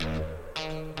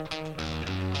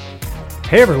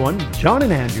Hey everyone, John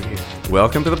and Andrew here.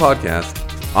 Welcome to the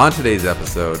podcast. On today's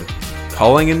episode,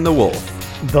 calling in the wolf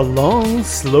The long,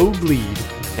 slow bleed.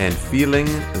 and feeling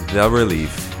the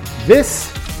relief.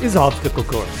 This is Obstacle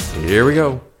Course. Here we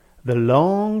go. The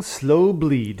long, slow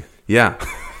bleed. Yeah,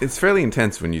 it's fairly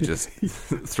intense when you just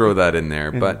throw that in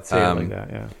there, but Say it like that,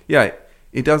 yeah. yeah,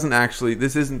 it doesn't actually.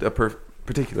 This isn't a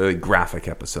particularly graphic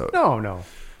episode. No.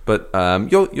 But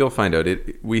you'll find out.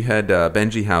 We had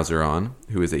Benji Hauser on,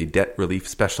 who is a debt relief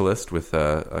specialist with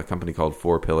a company called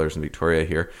Four Pillars in Victoria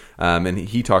here, and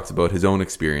he talks about his own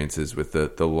experiences with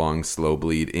the long, slow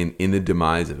bleed in the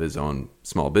demise of his own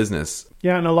small business.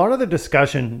 Yeah, and a lot of the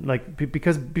discussion,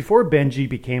 because before Benji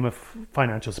became a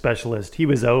financial specialist, he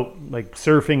was out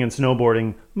surfing and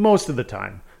snowboarding most of the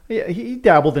time. Yeah, he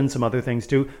dabbled in some other things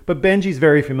too, but Benji's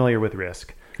very familiar with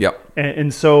risk. Yep.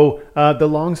 And so the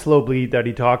long, slow bleed that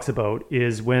he talks about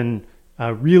is when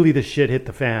really the shit hit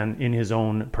the fan in his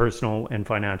own personal and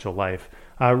financial life,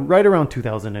 right around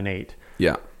 2008.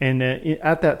 Yeah. And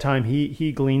at that time,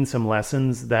 he gleaned some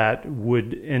lessons that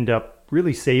would end up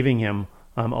really saving him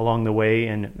along the way.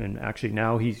 And actually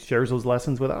now he shares those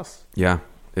lessons with us. Yeah,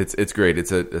 it's great.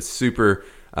 It's a super,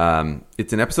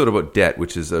 it's an episode about debt,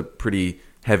 which is a pretty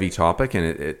heavy topic. And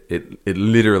it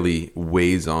literally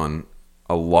weighs on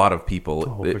a lot of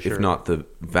people, if not the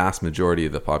vast majority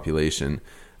of the population.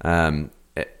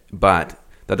 But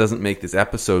that doesn't make this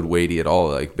episode weighty at all.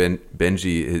 Like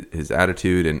Benji, his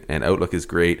attitude and outlook is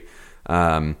great.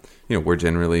 We're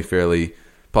generally fairly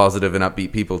positive and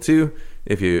upbeat people too,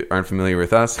 if you aren't familiar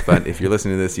with us, but if you're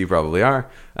listening to this, you probably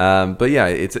are. But yeah,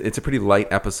 it's a pretty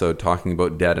light episode talking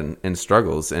about debt and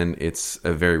struggles, and it's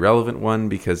a very relevant one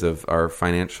because of our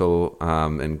financial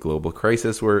and global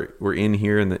crisis we're in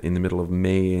here in the middle of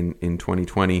May in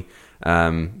 2020.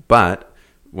 But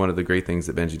one of the great things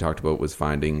that Benji talked about was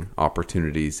finding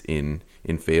opportunities in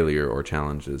failure or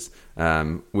challenges,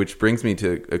 which brings me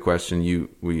to a question. You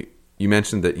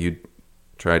mentioned that you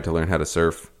tried to learn how to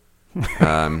surf.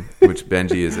 Which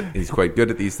Benji he's quite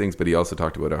good at these things, but he also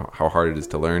talked about how hard it is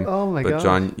to learn. Oh my god! But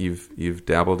John, you've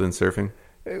dabbled in surfing.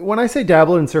 When I say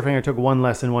dabbled in surfing, I took one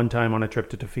lesson one time on a trip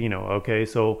to Tofino. Okay,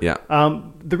 so yeah.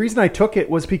 The reason I took it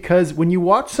was because when you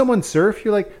watch someone surf,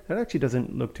 you're like, that actually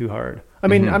doesn't look too hard. I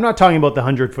mean, I'm not talking about the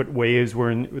 100-foot waves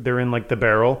where they're in the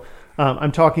barrel.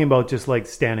 I'm talking about just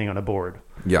standing on a board.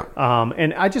 Yeah.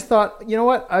 And I just thought, you know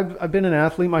what? I've been an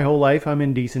athlete my whole life. I'm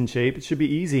in decent shape. It should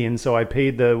be easy. And so I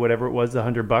paid the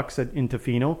 $100 in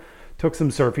Tofino, took some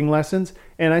surfing lessons,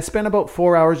 and I spent about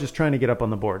 4 hours just trying to get up on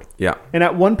the board. Yeah. And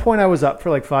at one point I was up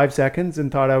for 5 seconds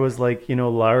and thought I was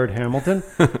Laird Hamilton.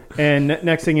 And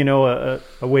next thing you know,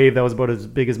 a wave that was about as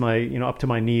big as my, up to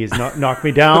my knees knocked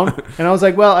me down. And I was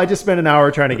like, well, I just spent an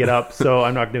hour trying to get up, so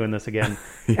I'm not doing this again.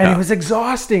 Yeah. And it was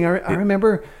exhausting. I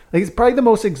remember it's probably the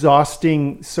most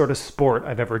exhausting sort of sport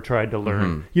I've ever tried to learn.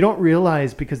 Mm-hmm. You don't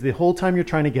realize because the whole time you're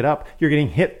trying to get up, you're getting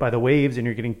hit by the waves and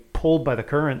you're getting pulled by the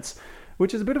currents,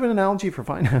 which is a bit of an analogy for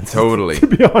finance. Totally. To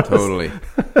be honest. Totally.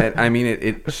 And I mean,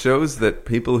 it shows that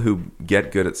people who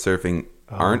get good at surfing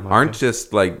aren't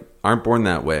born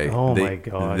that way. Oh my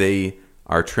God. They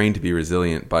are trained to be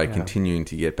resilient by continuing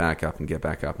to get back up and get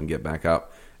back up and get back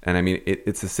up. And I mean,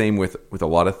 it's the same with a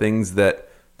lot of things that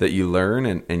you learn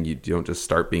and you don't just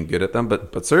start being good at them,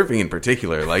 but surfing in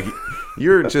particular,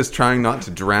 you're just trying not to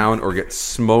drown or get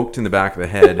smoked in the back of the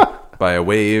head by a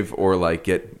wave or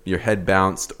get your head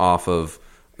bounced off of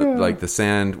the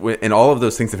sand, and all of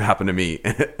those things have happened to me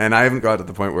and I haven't got to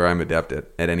the point where I'm adept at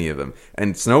any of them.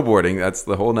 And snowboarding, that's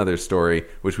the whole nother story,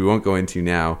 which we won't go into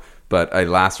now, but I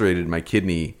lacerated my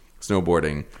kidney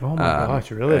snowboarding. Oh my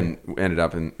gosh, really? And ended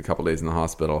up in a couple days in the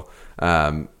hospital.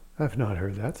 I've not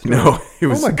heard that story. No, it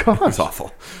was. Oh my gosh, it was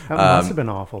awful. That must have been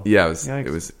awful. Yeah, it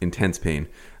was intense pain.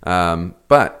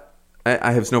 But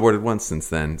I have snowboarded once since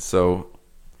then, so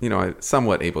I'm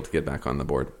somewhat able to get back on the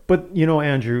board. But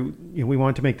Andrew, we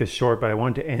want to make this short, but I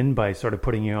want to end by sort of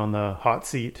putting you on the hot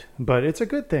seat. But it's a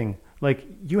good thing.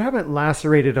 You haven't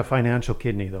lacerated a financial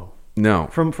kidney, though. No,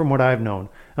 from what I've known,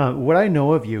 what I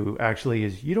know of you actually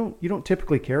is you don't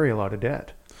typically carry a lot of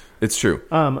debt. It's true.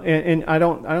 And I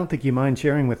don't think you mind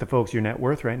sharing with the folks your net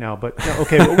worth right now, but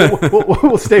okay,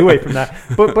 we'll stay away from that.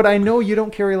 But I know you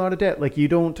don't carry a lot of debt. You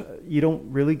don't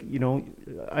really,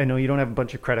 I know you don't have a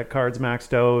bunch of credit cards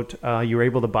maxed out. You were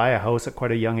able to buy a house at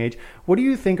quite a young age. What do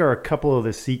you think are a couple of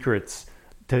the secrets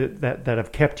that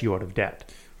have kept you out of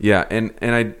debt? Yeah. And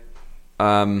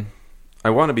I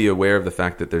want to be aware of the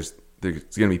fact that there's going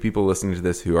to be people listening to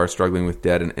this who are struggling with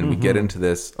debt, and we get into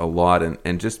this a lot.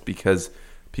 And just because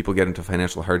people get into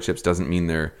financial hardships doesn't mean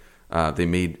they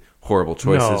made horrible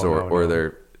choices or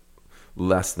they're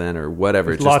less than or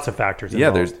whatever. There's lots of factors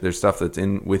involved. Yeah, there's stuff that's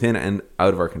within and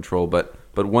out of our control. But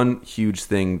one huge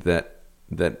thing that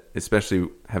especially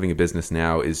having a business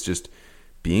now is just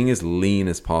being as lean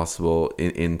as possible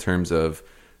in terms of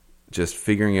just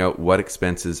figuring out what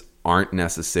expenses aren't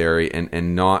necessary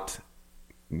and not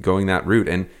going that route.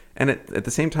 And at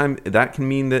the same time, that can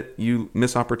mean that you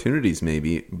miss opportunities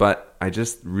maybe. But I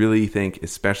just really think,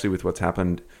 especially with what's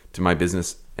happened to my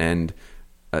business and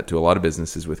to a lot of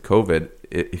businesses with COVID,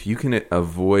 if you can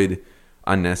avoid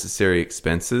unnecessary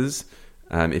expenses,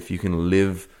 if you can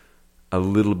live a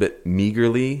little bit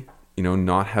meagerly,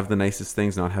 not have the nicest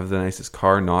things, not have the nicest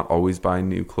car, not always buy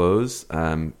new clothes,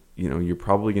 you're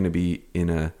probably going to be in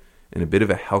a bit of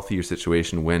a healthier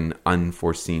situation when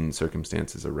unforeseen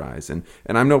circumstances arise. And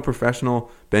I'm no professional.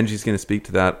 Benji's going to speak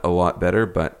to that a lot better,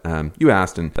 but you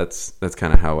asked, and that's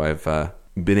kind of how I've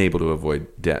been able to avoid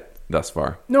debt thus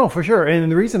far. No, for sure. And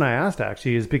the reason I asked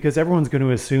actually is because everyone's going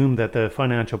to assume that the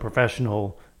financial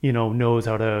professional, knows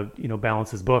how to,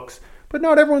 balance his books. But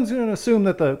not everyone's going to assume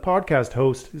that the podcast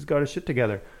host has got his shit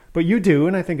together. But you do,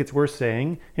 and I think it's worth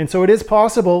saying. And so it is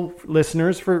possible,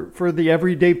 listeners, for the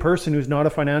everyday person who's not a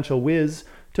financial whiz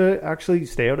to actually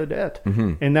stay out of debt.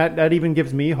 Mm-hmm. And that even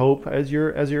gives me hope as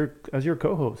your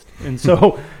co-host. And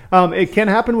so it can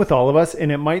happen with all of us,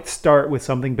 and it might start with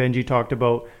something Benji talked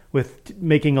about with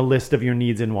making a list of your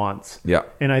needs and wants. Yeah.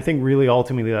 And I think really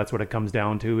ultimately that's what it comes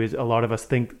down to is a lot of us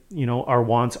think, our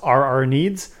wants are our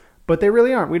needs, but they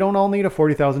really aren't. We don't all need a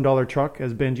 $40,000 truck,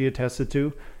 as Benji attested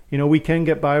to. We can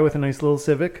get by with a nice little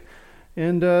Civic.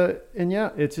 And yeah,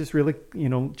 it's just really,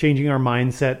 changing our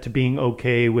mindset to being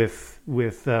okay with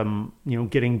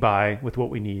getting by with what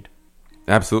we need.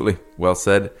 Absolutely. Well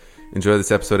said. Enjoy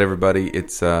this episode, everybody.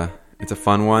 It's a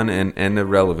fun one and a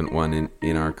relevant one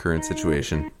in our current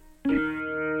situation.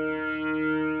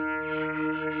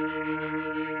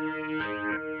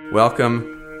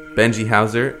 Welcome, Benji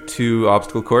Hauser, to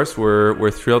Obstacle Course.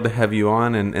 We're thrilled to have you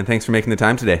on, and thanks for making the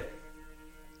time today.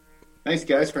 Thanks,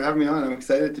 guys, for having me on. I'm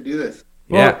excited to do this.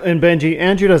 Well, yeah. And Benji,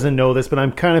 Andrew doesn't know this, but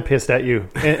I'm kind of pissed at you.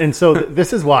 And so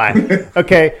this is why.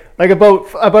 Okay, like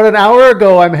about an hour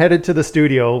ago, I'm headed to the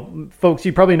studio. Folks,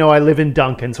 you probably know I live in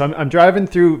Duncan. So I'm driving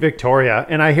through Victoria,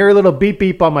 and I hear a little beep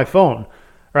beep on my phone,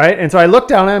 right? And so I look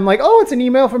down, and I'm like, oh, it's an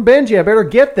email from Benji. I better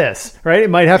get this, right?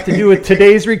 It might have to do with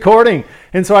today's recording.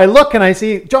 And so I look, and I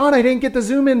see, John, I didn't get the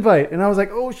Zoom invite. And I was like,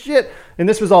 oh, shit. And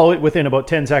this was all within about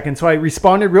 10 seconds. So I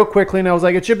responded real quickly, and I was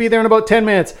like, it should be there in about 10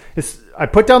 minutes. I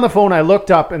put down the phone, I looked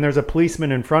up, and there's a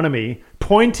policeman in front of me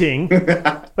pointing,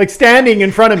 like standing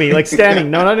in front of me, like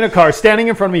standing, no, not in a car, standing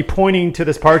in front of me, pointing to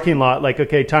this parking lot, like,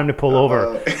 okay, time to pull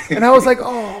over. And I was like,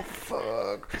 oh,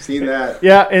 fuck. Seen that.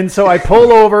 Yeah, and so I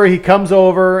pull over, he comes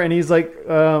over, and he's like,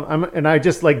 and I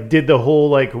just like did the whole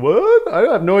like, what? I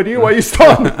have no idea why you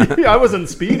stopped me. I wasn't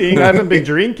speeding. I haven't been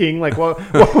drinking. Like,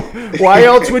 why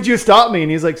else would you stop me?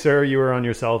 And he's like, sir, you were on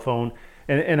your cell phone.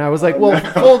 And I was like, well,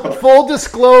 full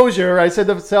disclosure. I said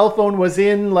the cell phone was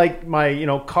in like my,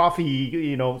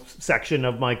 coffee, section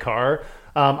of my car.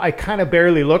 I kind of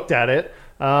barely looked at it.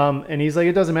 And he's like,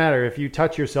 it doesn't matter. If you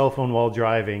touch your cell phone while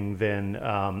driving, then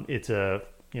it's a,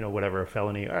 a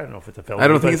felony. I don't know if it's a felony. I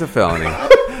don't think it's a felony.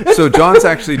 So John's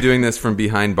actually doing this from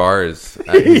behind bars.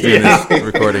 He's doing this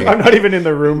recording. I'm not even in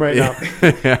the room right now.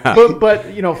 Yeah. But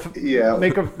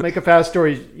make a fast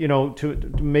story, to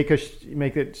make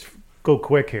it go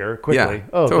quickly. Yeah,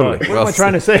 oh, totally. God. What am I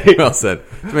trying to say? Well said.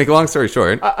 To make a long story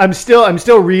short, I'm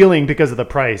still reeling because of the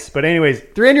price. But anyways,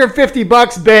 $350,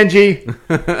 Benji.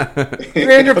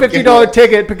 $350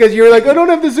 ticket because you're like, I don't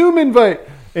have the Zoom invite.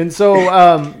 And so,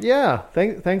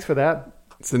 thanks for that.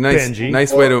 It's a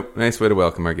nice way to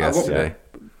welcome our guest today.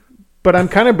 But I'm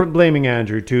kind of blaming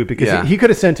Andrew too because he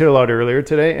could have sent it a lot earlier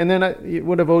today, and then I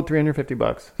would have owed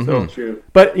 $350. So, true.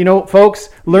 But folks,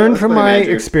 learn from my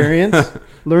experience.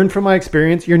 Learn from my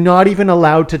experience. You're not even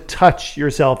allowed to touch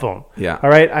your cell phone. Yeah. All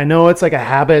right. I know it's like a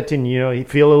habit, and you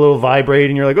feel a little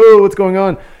vibrate, and you're like, oh, what's going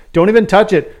on? Don't even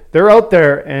touch it. They're out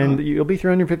there, and you'll be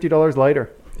 $350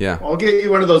 lighter. Yeah. I'll get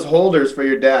you one of those holders for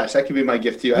your dash. That could be my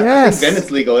gift to you. Yes. I think then it's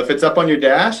legal. If it's up on your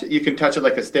dash, you can touch it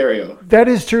like a stereo. That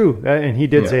is true. And he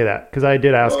did say that because I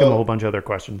did ask him a whole bunch of other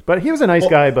questions. But he was a nice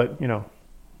guy, but,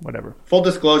 whatever. Full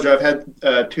disclosure, I've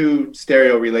had 2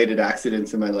 stereo-related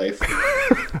accidents in my life.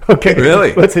 Okay.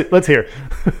 Really? Let's hear.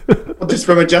 Just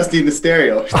from adjusting the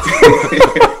stereo.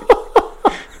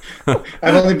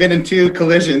 I've only been in 2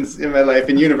 collisions in my life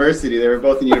in university. They were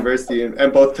both in university,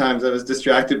 and both times I was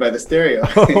distracted by the stereo.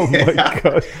 Oh my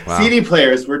God! Wow. CD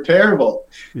players were terrible.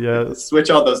 Yeah, switch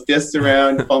all those discs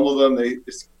around, fumble them. They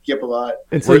skip a lot.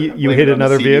 And so you hit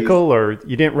another vehicle, or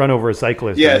you didn't run over a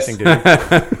cyclist? Yes. Or anything,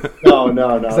 did you? No.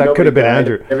 no. That could have been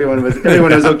Andrew. Everyone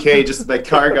was okay. Just my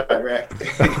car got wrecked.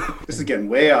 This is getting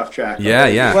way off track.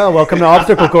 Yeah. Well, welcome to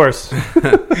Obstacle Course.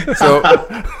 So,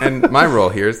 and my role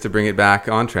here is to bring it back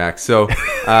on track. So,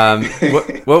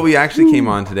 what we actually came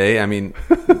on today, I mean,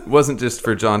 wasn't just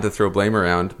for John to throw blame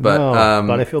around, but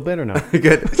but I feel better now.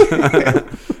 Good.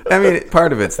 I mean,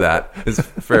 part of it's that is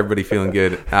for everybody feeling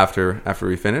good after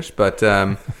we finish. But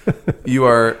you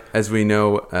are, as we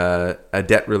know, a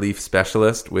debt relief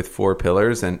specialist with 4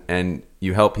 pillars, and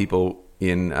you help people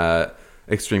in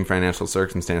extreme financial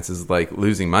circumstances like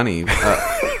losing money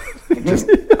just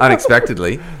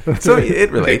unexpectedly. So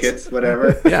it relates. Tickets,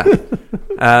 whatever. Yeah.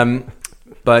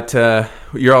 But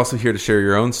you're also here to share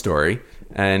your own story.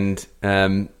 And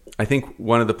I think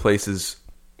one of the places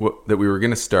that we were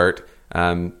going to start,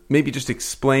 maybe just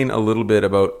explain a little bit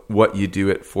about what you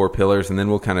do at 4 Pillars, and then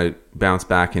we'll kind of bounce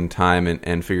back in time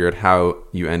and figure out how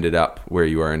you ended up where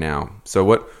you are now. So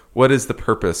what is the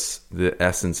purpose, the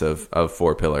essence of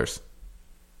 4 Pillars?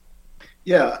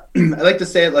 Yeah, I like to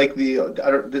say it like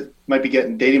this might be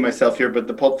dating myself here, but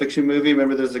the Pulp Fiction movie,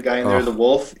 remember there's a guy in there, the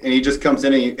wolf, and he just comes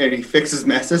in and he fixes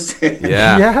messes.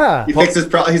 Yeah. He fixes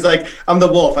problems. He's like, I'm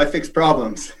the wolf, I fix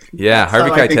problems. Yeah,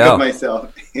 Harvey Keitel. I think of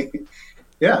myself.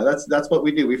 Yeah, that's what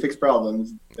we do. We fix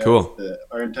problems. Cool.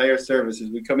 Our entire service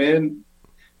is we come in,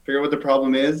 figure out what the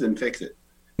problem is, and fix it.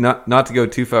 Not to go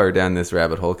too far down this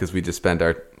rabbit hole, because we just spent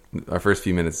our first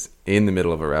few minutes in the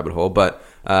middle of a rabbit hole, but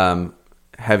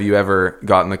have you ever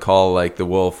gotten a call like the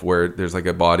wolf where there's like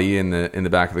a body in the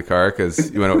back of the car because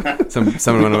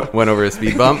someone went over a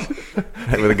speed bump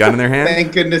with a gun in their hand?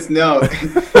 Thank goodness, no.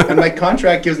 And my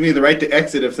contract gives me the right to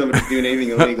exit if somebody's doing anything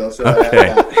illegal. So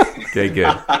Okay,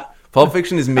 good. Pulp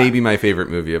Fiction is maybe my favorite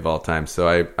movie of all time, so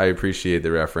I appreciate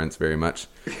the reference very much.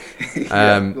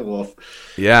 The wolf.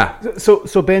 Yeah. So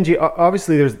Benji,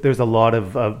 obviously there's a lot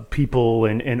of people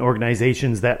and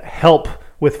organizations that help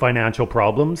with financial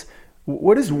problems.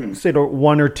 What is, say,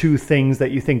 1 or 2 things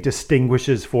that you think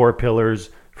distinguishes 4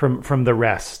 Pillars from the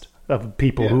rest of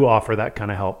people who offer that kind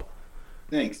of help?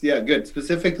 Thanks. Yeah, good.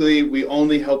 Specifically, we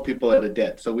only help people out of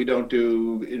debt. So we don't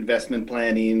do investment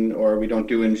planning, or we don't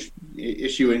do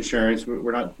issue insurance.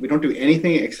 We don't do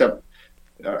anything except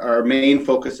our main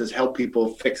focus is help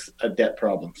people fix a debt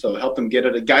problem. So help them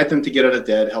guide them to get out of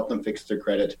debt, help them fix their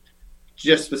credit.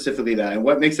 Just specifically that. And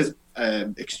what makes us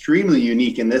extremely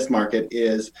unique in this market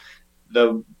is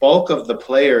the bulk of the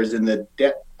players in the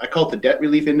debt, I call it the debt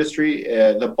relief industry,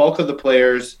 the bulk of the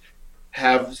players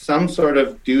have some sort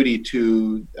of duty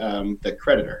to the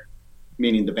creditor,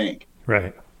 meaning the bank.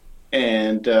 Right.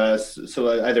 And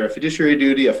so either a fiduciary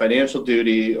duty, a financial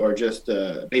duty, or just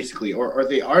basically, or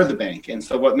they are the bank. And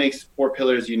so what makes 4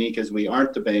 Pillars unique is we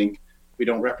aren't the bank. We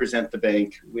don't represent the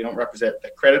bank. We don't represent the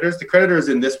creditors. The creditors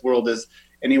in this world is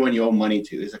anyone you owe money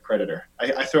to is a creditor.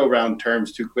 I throw around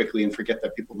terms too quickly and forget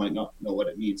that people might not know what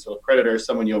it means. So a creditor is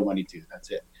someone you owe money to.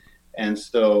 That's it. And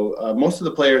so most of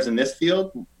the players in this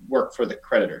field work for the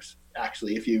creditors.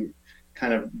 Actually, if you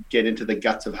kind of get into the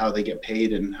guts of how they get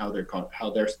paid and how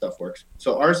their stuff works.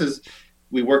 So ours is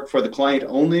we work for the client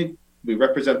only. We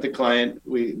represent the client.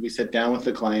 We sit down with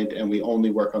the client and we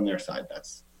only work on their side.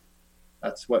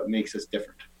 That's what makes us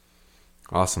different.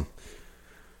 Awesome.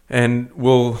 And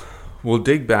we'll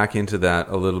dig back into that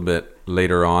a little bit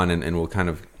later on, and we'll kind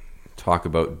of talk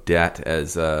about debt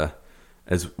as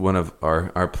one of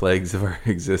our plagues of our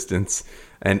existence,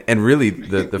 and really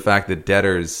the fact that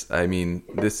debtors, I mean,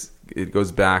 it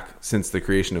goes back since the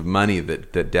creation of money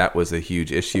that debt was a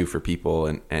huge issue for people,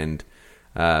 and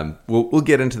we'll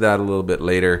get into that a little bit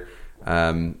later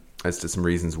as to some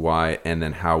reasons why, and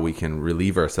then how we can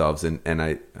relieve ourselves. And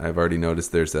I've already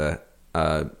noticed there's a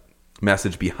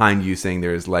message behind you saying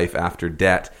there is life after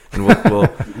debt, and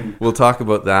we'll talk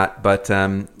about that. But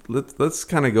let's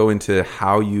kind of go into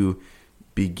how you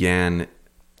began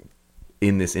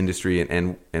in this industry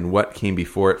and what came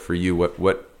before it for you.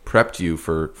 What prepped you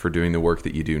for doing the work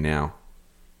that you do now?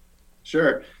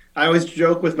 Sure. I always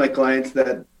joke with my clients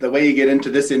that the way you get into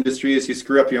this industry is you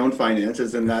screw up your own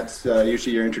finances, and that's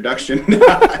usually your introduction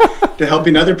to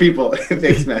helping other people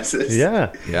fix messes.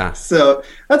 Yeah. So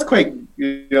that's quite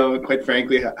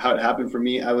frankly how it happened for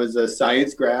me. I was a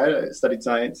science grad. I studied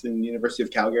science in the University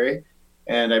of Calgary,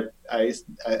 and I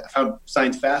found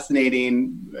science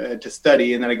fascinating to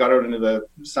study, and then I got out into the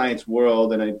science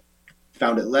world, and I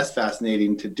found it less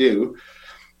fascinating to do.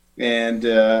 And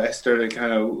I started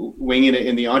kind of winging it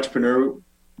in the entrepreneur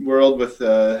world with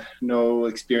no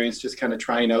experience, just kind of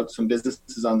trying out some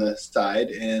businesses on the side.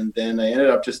 And then I ended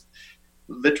up just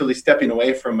literally stepping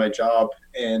away from my job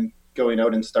and going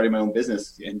out and starting my own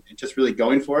business and just really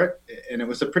going for it. And it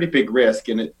was a pretty big risk.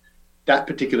 And that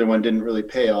particular one didn't really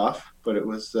pay off, but it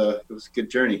was a good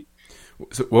journey.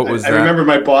 So what was I remember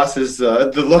my boss's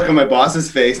the look on my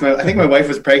boss's face. I think my wife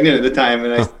was pregnant at the time,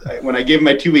 and when I gave him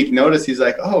my 2-week notice, he's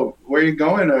like, "Oh, where are you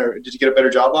going? Or did you get a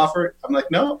better job offer?" I'm like,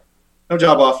 "No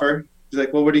job offer." He's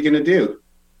like, "Well, what are you going to do?"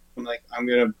 I'm like, "I'm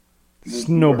going to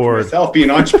snowboard myself, be an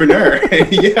entrepreneur."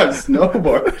 Yeah,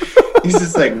 snowboard. He's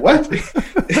just like, "What?"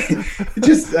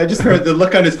 I just heard the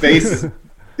look on his face.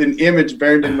 An image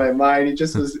burned in my mind. It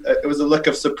was a look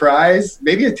of surprise,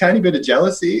 maybe a tiny bit of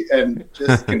jealousy, and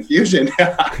just confusion.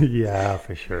 Yeah,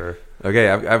 for sure. Okay,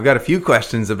 I've got a few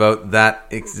questions about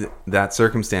that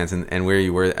circumstance and where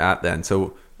you were at then.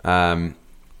 So,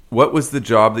 what was the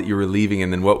job that you were leaving,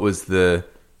 and then what was the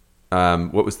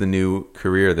new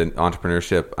career, the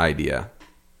entrepreneurship idea?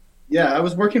 Yeah, I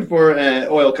was working for an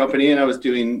oil company, and I was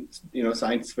doing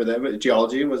science for them.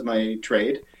 Geology was my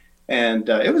trade, and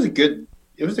it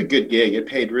was a good gig. It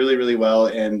paid really, really well,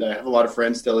 and I have a lot of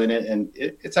friends still in it, and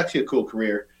it's actually a cool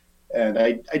career. And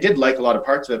I did like a lot of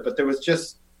parts of it, but there was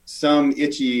just some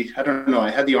itchy, I don't know,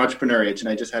 I had the entrepreneur itch, and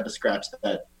I just had to scratch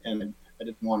that, and I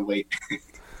didn't want to wait.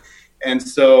 And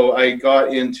so I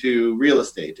got into real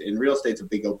estate, and real estate's a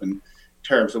big open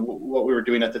term. So what we were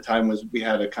doing at the time was we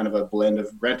had a kind of a blend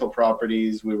of rental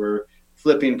properties. We were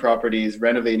flipping properties,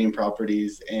 renovating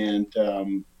properties, and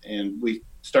we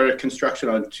started construction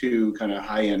on 2 kind of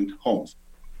high-end homes.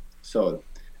 So,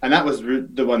 and that was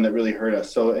the one that really hurt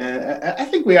us. So, I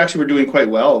think we actually were doing quite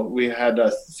well. We had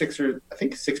 6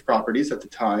 properties at the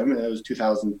time. It was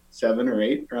 2007 or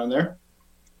 8, around there.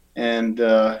 And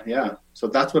so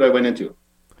that's what I went into,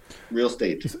 real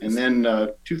estate. And then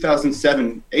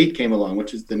 2007-8 came along,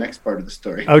 which is the next part of the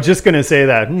story. I was just going to say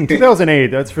that.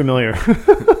 2008, that's familiar.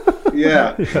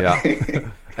 Yeah.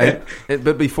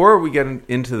 But before we get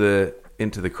into the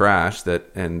crash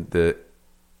and the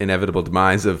inevitable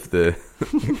demise of the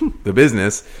the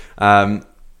business,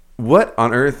 what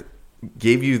on earth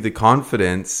gave you the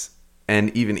confidence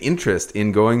and even interest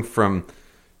in going from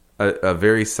a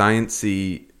very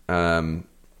sciencey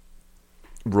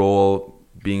role,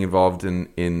 being involved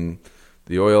in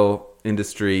the oil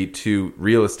industry, to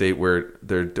real estate, where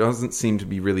there doesn't seem to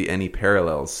be really any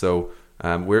parallels? So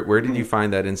where did you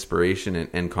find that inspiration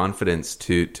and confidence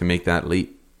to make that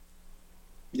leap?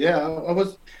 Yeah,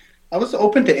 I was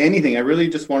open to anything. I really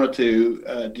just wanted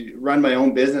to run my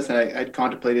own business, and I'd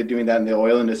contemplated doing that in the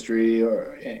oil industry,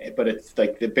 but it's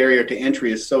like the barrier to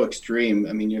entry is so extreme.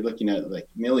 I mean, you're looking at like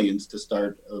millions to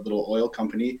start a little oil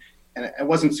company, and I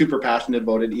wasn't super passionate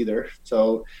about it either.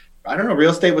 So I don't know,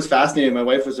 real estate was fascinating. My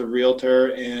wife was a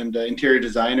realtor and interior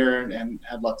designer and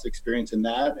had lots of experience in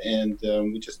that, and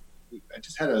we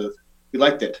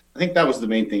liked it. I think that was the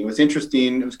main thing. It was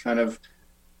interesting. It was kind of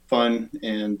fun,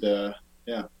 and I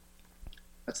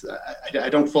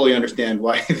don't fully understand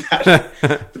why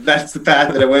that's the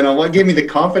path that I went on. What gave me the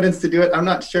confidence to do it? I'm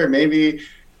not sure. Maybe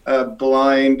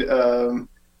blind,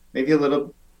 maybe a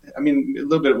little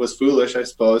bit was foolish, I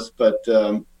suppose, but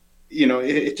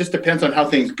it just depends on how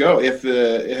things go. If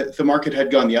the market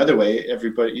had gone the other way,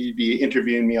 everybody'd be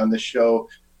interviewing me on this show.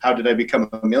 How did I become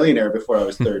a millionaire before I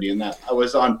was 30? And that I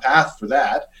was on path for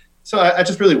that. So I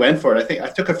just really went for it. I think I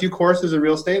took a few courses in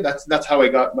real estate. That's how I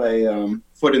got my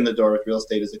foot in the door with real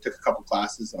estate. Is I took a couple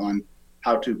classes on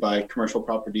how to buy commercial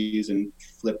properties and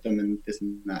flip them and this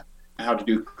and that, and how to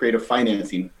do creative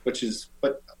financing, which is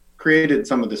what created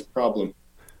some of this problem.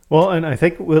 Well, and I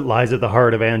think what lies at the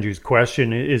heart of Andrew's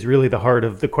question is really the heart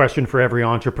of the question for every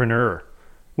entrepreneur,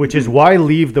 which is why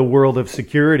leave the world of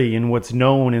security and what's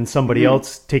known and somebody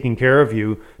else taking care of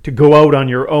you to go out on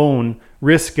your own,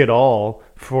 risk it all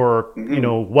for,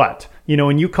 what?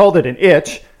 And you called it an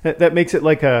itch. That makes it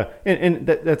like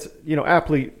that's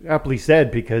aptly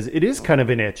said, because it is kind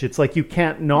of an itch. It's like you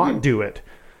can't not do it.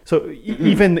 So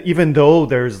even though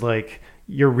there's like,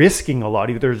 you're risking a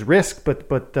lot, there's risk,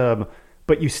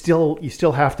 but you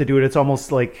still have to do it. It's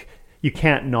almost like you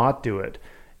can't not do it.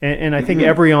 And I think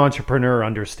every entrepreneur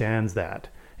understands that.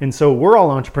 And so we're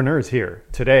all entrepreneurs here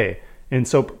today. And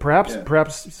so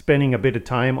perhaps spending a bit of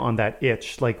time on that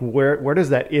itch, like where does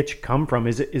that itch come from?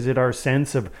 Is it our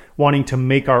sense of wanting to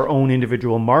make our own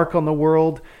individual mark on the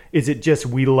world? Is it just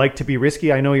we like to be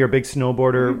risky? I know you're a big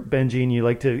snowboarder, Benji, and you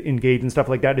like to engage in stuff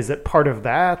like that. Is it part of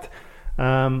that?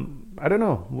 I don't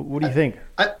know. What do you think?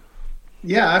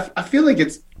 I feel like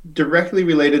it's directly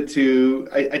related to,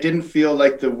 I didn't feel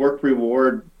like the work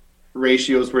reward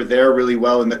ratios were there really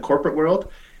well in the corporate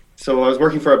world. So I was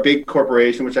working for a big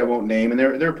corporation, which I won't name, and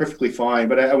they're perfectly fine.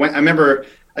 But I remember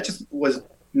I just was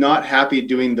not happy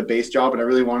doing the base job, and I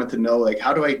really wanted to know, like,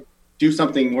 how do I do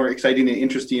something more exciting and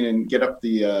interesting and get up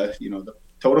the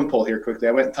totem pole here quickly.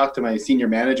 I went and talked to my senior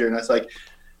manager, and I was like,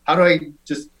 how do I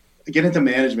just get into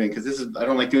management? Because I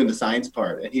don't like doing the science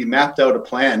part. And he mapped out a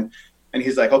plan, and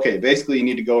he's like, okay, basically you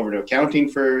need to go over to accounting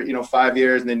for 5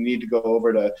 years, and then you need to go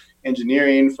over to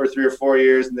engineering for 3 or 4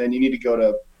 years, and then you need to go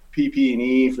to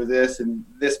PP&E for this and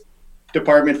this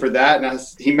department for that. And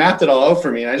he mapped it all out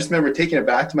for me, and I just remember taking it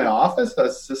back to my office. I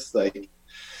was just like,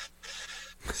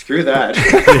 screw that.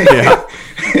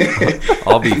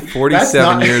 I'll be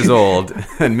 47 years old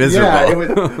and miserable.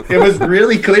 Yeah, it was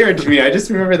really clear to me. I just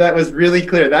remember that was really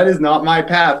clear. That is not my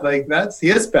path. Like, that's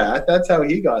his path. That's how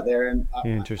he got there. And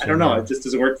I don't know. It just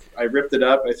doesn't work. I ripped it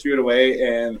up. I threw it away,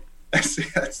 and I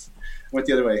went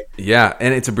the other way. Yeah,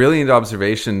 and it's a brilliant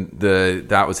observation.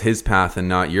 That was his path and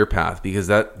not your path, because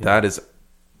that is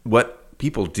what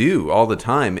people do all the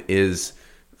time, is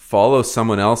follow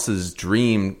someone else's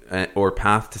dream or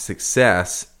path to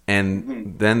success,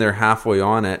 and then they're halfway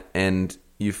on it, and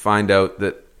you find out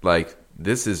that, like,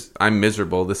 I'm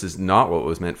miserable. This is not what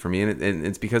was meant for me, and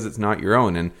it's because it's not your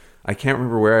own. And I can't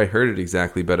remember where I heard it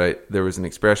exactly, but there was an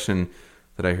expression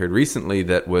that I heard recently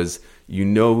that was,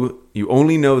 you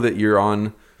only know that you're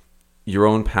on your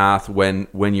own path when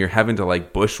you're having to,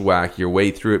 like, bushwhack your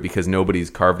way through it because nobody's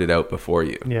carved it out before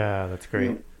you. Yeah, that's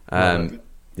great.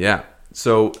 Yeah.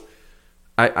 So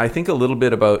I think a little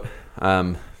bit about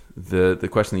the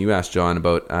question that you asked, John,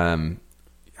 about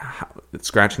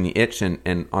scratching the itch and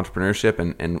entrepreneurship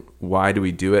and why do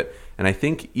we do it. And I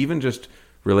think even just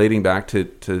relating back to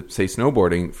say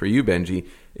snowboarding for you, Benji,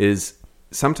 is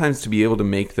sometimes to be able to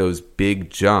make those big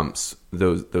jumps,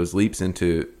 those leaps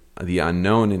into the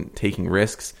unknown and taking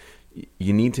risks,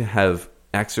 you need to have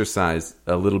exercised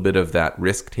a little bit of that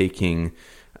risk-taking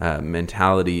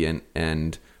mentality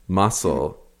and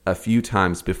muscle a few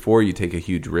times before you take a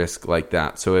huge risk like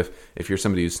that. So if you're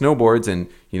somebody who snowboards and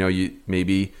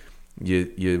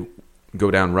you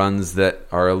go down runs that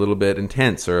are a little bit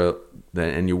intense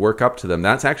and you work up to them,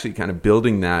 that's actually kind of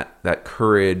building that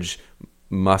courage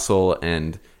muscle,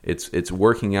 and it's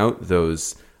working out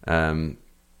those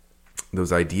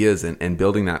ideas and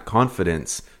building that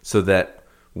confidence, so that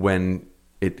when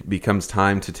it becomes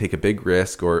time to take a big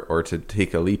risk or to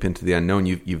take a leap into the unknown,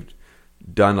 you've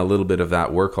done a little bit of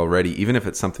that work already, even if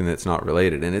it's something that's not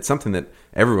related. And it's something that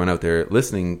everyone out there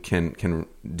listening can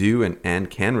do and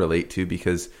can relate to,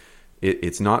 because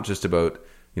it's not just about,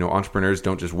 entrepreneurs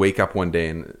don't just wake up one day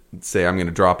and say, I'm going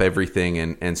to drop everything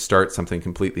and start something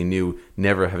completely new,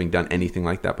 never having done anything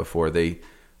like that before.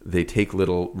 They take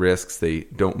little risks. They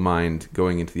don't mind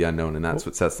going into the unknown, and that's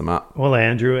what sets them up. Well,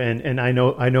 Andrew, and I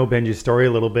know Benji's story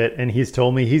a little bit, and he's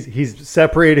told me he's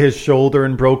separated his shoulder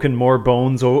and broken more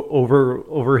bones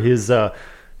over his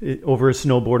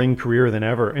snowboarding career than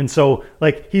ever. And so,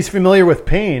 like, he's familiar with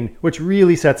pain, which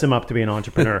really sets him up to be an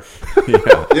entrepreneur.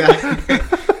 Yeah.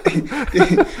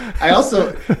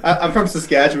 I'm from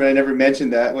Saskatchewan. I never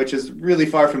mentioned that, which is really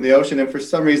far from the ocean. And for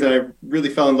some reason, I really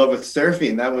fell in love with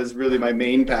surfing. That was really my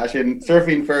main passion.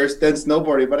 Surfing first, then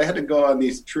snowboarding. But I had to go on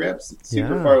these trips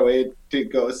super far away to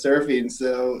go surfing.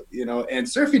 So, and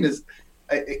surfing is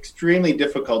an extremely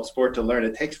difficult sport to learn.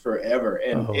 It takes forever.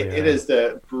 And it is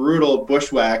the brutal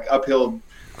bushwhack uphill.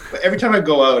 Every time I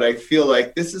go out, I feel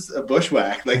like this is a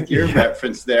bushwhack, like your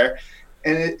reference there.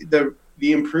 And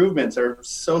the improvements are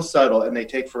so subtle, and they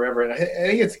take forever. And I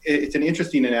think it's an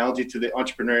interesting analogy to the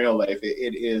entrepreneurial life.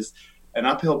 It is an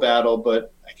uphill battle,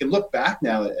 but I can look back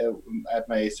now at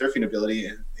my surfing ability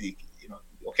and think,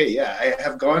 I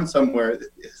have gone somewhere.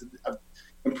 I've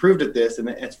improved at this, and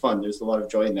it's fun. There's a lot of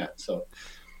joy in that. So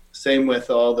same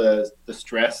with all the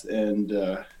stress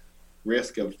and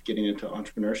risk of getting into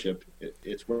entrepreneurship.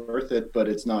 It's worth it, but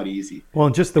it's not easy. Well,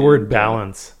 and just the word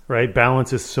balance, right?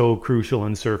 Balance is so crucial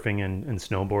in surfing and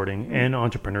snowboarding and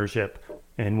entrepreneurship.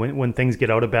 And when things get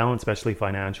out of balance, especially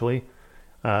financially,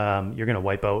 you're going to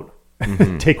wipe out,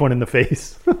 take one in the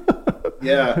face.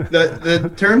 Yeah.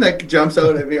 The term that jumps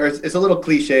out at me, it's a little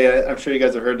cliche. I'm sure you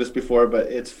guys have heard this before, but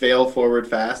it's fail forward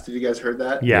fast. Have you guys heard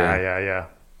that? Yeah.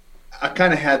 I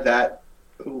kind of had that.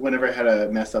 Whenever I had a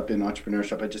mess up in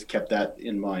entrepreneurship, I just kept that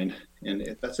in mind.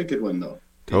 And that's a good one, though.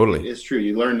 Totally. It's true.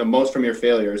 You learn the most from your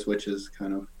failures, which is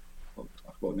kind of what we'll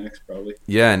talk about next, probably.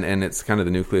 Yeah, and it's kind of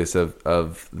the nucleus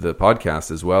of the podcast,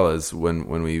 as well as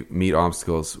when we meet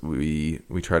obstacles, we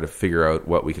try to figure out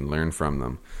what we can learn from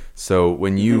them. So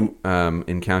when you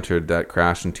encountered that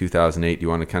crash in 2008, do you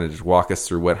want to kind of just walk us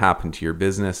through what happened to your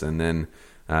business, and then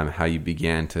how you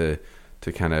began to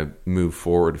kind of move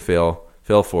forward, fail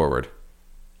forward?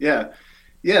 Yeah.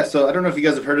 So I don't know if you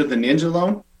guys have heard of the Ninja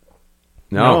Loan.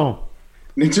 No.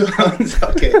 Ninja loans.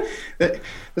 Okay,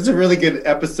 that's a really good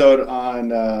episode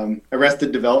on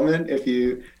Arrested Development. If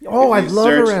you I love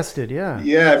Arrested. Yeah,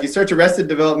 if you search Arrested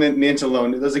Development Ninja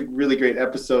loan, there's a really great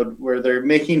episode where they're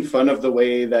making fun of the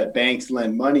way that banks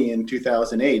lend money in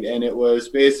 2008, and it was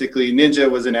basically Ninja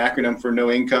was an acronym for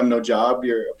no income, no job,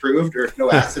 you're approved, or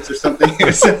no assets or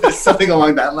something, something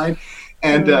along that line.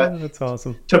 And that's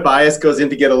awesome. Tobias goes in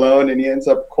to get a loan, and he ends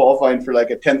up qualifying for like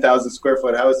a 10,000 square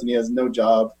foot house, and he has no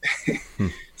job.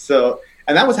 So,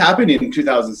 and that was happening in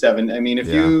 2007. I mean,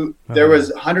 there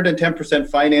was 110%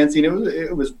 financing.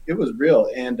 It was real.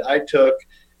 And I did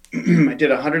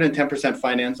 110%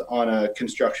 finance on a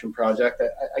construction project.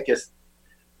 I guess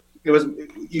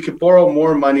you could borrow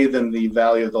more money than the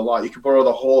value of the lot. You could borrow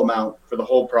the whole amount for the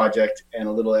whole project and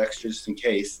a little extra just in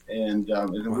case. And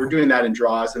we're doing that in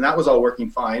draws, and that was all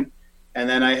working fine. And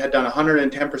then I had done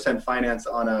 110% finance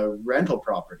on a rental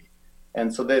property.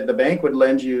 And so the bank would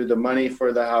lend you the money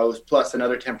for the house plus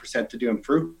another 10% to do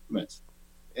improvements.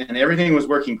 And everything was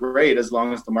working great as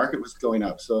long as the market was going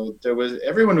up. So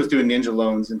everyone was doing Ninja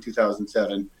loans in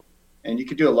 2007, and you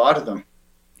could do a lot of them.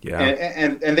 Yeah,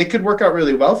 and they could work out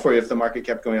really well for you if the market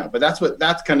kept going up. But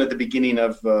that's kind of the beginning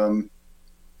of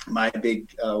my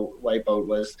big wipeout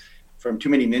was from too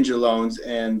many Ninja loans,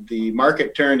 and the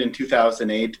market turned in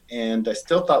 2008, and I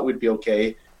still thought we'd be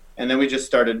okay, and then we just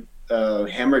started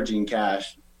hemorrhaging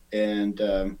cash, and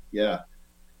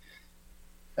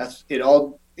that's it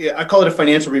all. I call it a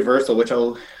financial reversal, which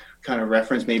I'll kind of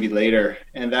reference maybe later.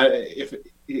 And that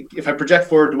if I project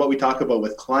forward to what we talk about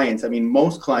with clients, I mean,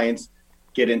 most clients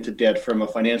get into debt from a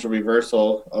financial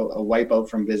reversal, a wipeout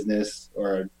from business,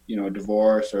 or a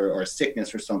divorce or a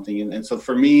sickness or something. And so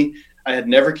for me, I had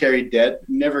never carried debt,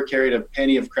 never carried a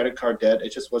penny of credit card debt.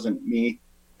 It just wasn't me.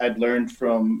 I'd learned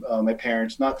from my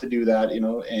parents not to do that,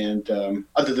 and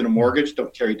other than a mortgage,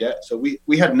 don't carry debt. So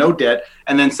we had no debt,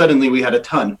 and then suddenly we had a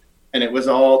ton. And it was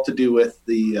all to do with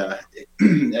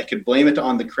I could blame it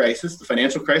on the crisis, the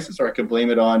financial crisis, or I could blame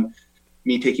it on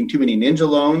me taking too many Ninja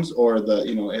loans, or a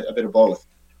bit of both.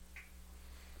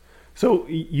 So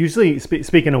usually,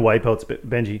 speaking of wipeouts,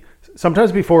 Benji,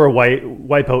 sometimes before a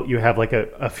wipeout, you have like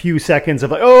a few seconds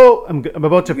of like, oh, I'm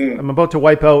about to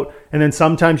wipe out, and then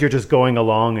sometimes you're just going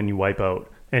along and you wipe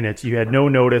out, and you had no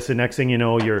notice, and next thing you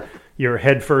know, you're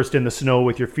head first in the snow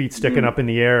with your feet sticking up in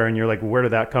the air, and you're like, where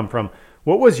did that come from?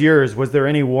 What was yours? Was there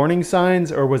any warning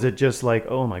signs, or was it just like,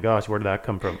 oh my gosh, where did that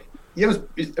come from? Yeah,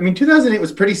 2008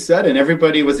 was pretty sudden.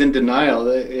 Everybody was in denial.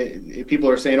 People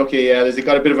are saying, okay, yeah, there's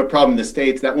got a bit of a problem in the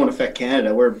States. That won't affect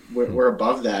Canada. We're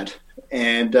above that.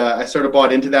 And I sort of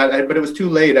bought into that, but it was too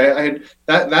late.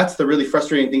 That's the really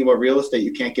frustrating thing about real estate.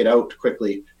 You can't get out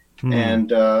quickly.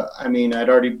 And I'd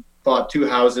already bought 2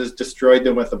 houses, destroyed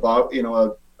them with a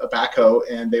backhoe,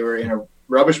 and they were in a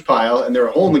rubbish pile, and they were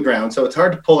a hole in the ground. So it's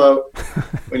hard to pull out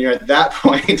when you're at that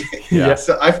point. Yeah.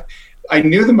 So I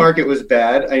knew the market was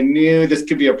bad. I knew this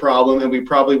could be a problem, and we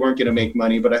probably weren't going to make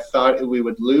money, but I thought we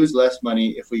would lose less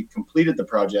money if we completed the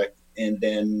project and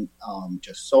then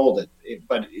just sold it.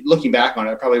 But looking back on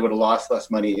it, I probably would have lost less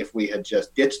money if we had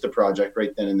just ditched the project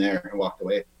right then and there and walked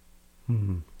away.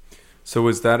 Mm-hmm. So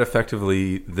was that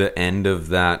effectively the end of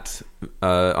that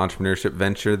entrepreneurship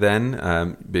venture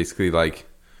then? Basically, like,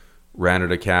 ran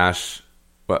out of cash.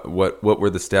 What were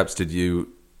the steps? Did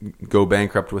you go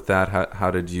bankrupt with that? How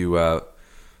did you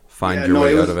find your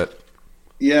way out of it?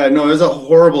 Yeah, no, it was a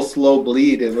horrible slow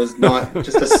bleed. It was not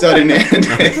just a sudden end.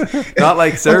 Not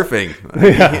like surfing.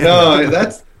 No,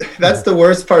 that's the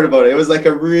worst part about it. It was like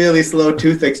a really slow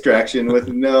tooth extraction with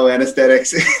no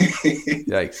anesthetics.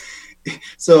 Yikes.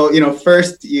 So,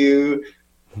 first you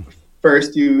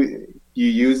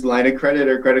use line of credit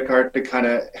or credit card to kind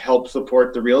of help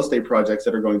support the real estate projects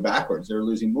that are going backwards. They're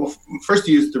losing. Well, first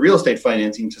you use the real estate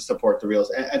financing to support the real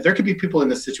estate. And there could be people in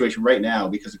this situation right now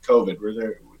because of COVID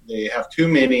where they have too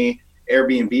many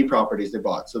Airbnb properties they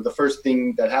bought. So the first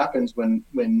thing that happens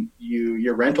when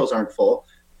your rentals aren't full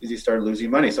is you start losing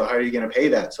money. So how are you going to pay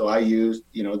that? So I used,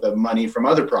 the money from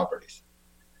other properties.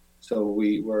 So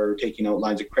we were taking out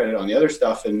lines of credit on the other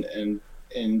stuff and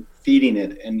feeding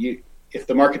it. And if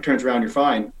the market turns around, you're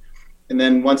fine. And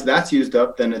then once that's used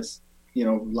up, then it's,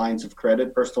 lines of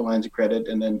credit, personal lines of credit,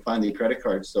 and then finally credit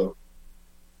cards. So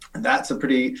that's a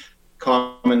pretty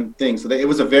common thing. So it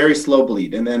was a very slow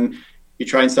bleed. And then you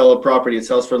try and sell a property, it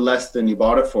sells for less than you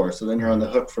bought it for. So then you're on the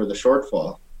hook for the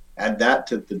shortfall. Add that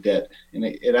to the debt, and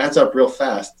it adds up real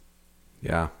fast.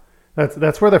 Yeah.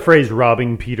 That's where the phrase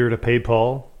robbing Peter to pay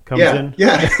Paul comes in.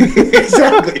 Yeah,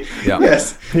 exactly. Yeah.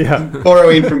 Yes. Yeah.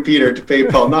 Borrowing from Peter to pay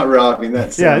Paul, not robbing.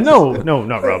 That's no,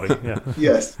 not robbing. Yeah.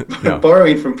 Yes. Yeah.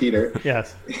 Borrowing from Peter.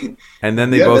 Yes. And then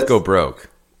they both go broke.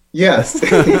 Yes.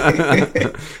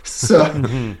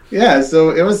 So yeah, so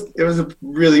it was a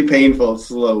really painful,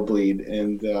 slow bleed,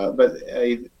 and but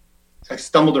I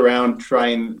stumbled around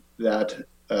trying that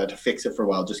to fix it for a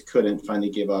while, just couldn't, finally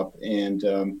gave up, and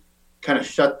kind of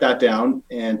shut that down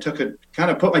and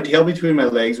put my tail between my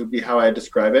legs would be how I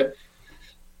describe it.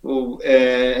 Well,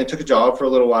 and took a job for a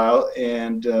little while,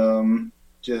 and and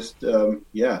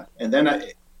then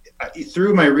I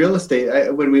through my real estate,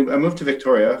 I moved to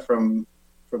Victoria from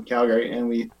Calgary, and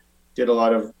we did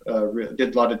a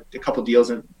couple deals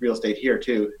in real estate here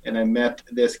too. And I met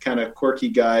this kind of quirky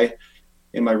guy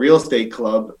in my real estate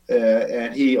club,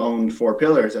 and he owned Four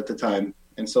Pillars at the time.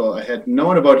 And so I had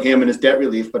known about him and his debt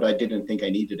relief, but I didn't think I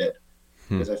needed it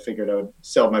because I figured I would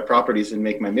sell my properties and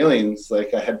make my millions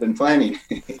like I had been planning.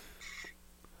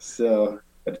 So,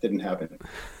 but it didn't happen.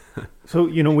 So,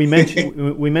 we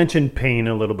mentioned pain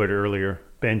a little bit earlier,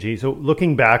 Benji. So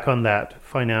looking back on that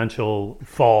financial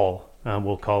fall,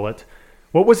 we'll call it,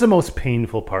 what was the most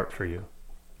painful part for you?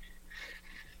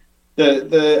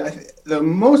 The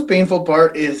most painful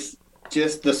part is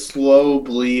just the slow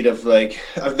bleed of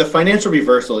the financial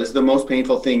reversal is the most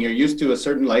painful thing. You're used to a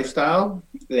certain lifestyle,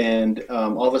 and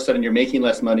all of a sudden you're making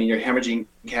less money, you're hemorrhaging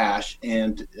cash,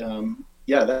 and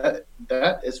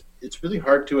it's really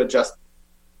hard to adjust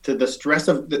to the stress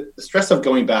of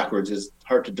going backwards is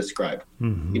hard to describe.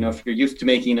 Mm-hmm. If you're used to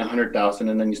making 100,000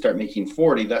 and then you start making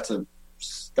 40, that's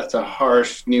a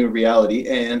harsh new reality.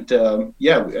 And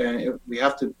we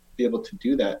have to be able to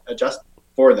do that, adjust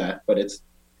for that. But it's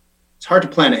hard to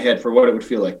plan ahead for what it would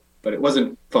feel like. But it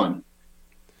wasn't fun.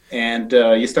 And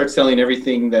you start selling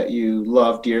everything that you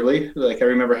love dearly. Like I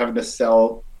remember having to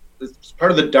sell. It's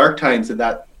part of the dark times at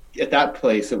that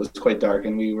place. It was quite dark,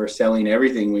 and we were selling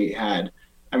everything we had.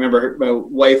 I remember my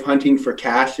wife hunting for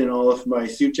cash in all of my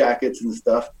suit jackets and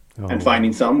stuff, and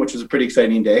finding some, which was a pretty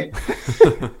exciting day.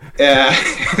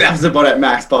 That was about at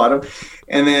max bottom.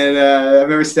 And then I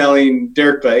remember selling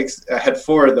dirt bikes. I had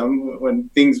 4 of them when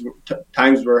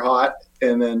times were hot,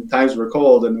 and then times were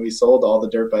cold, and we sold all the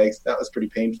dirt bikes. That was pretty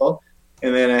painful.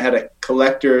 And then I had a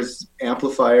collector's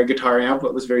amplifier, guitar amp,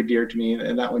 that was very dear to me,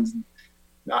 and that one's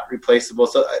not replaceable.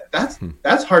 So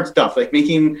that's hard stuff, like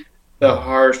making the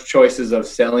harsh choices of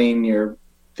selling your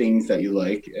things that you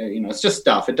like. It's just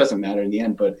stuff. It doesn't matter in the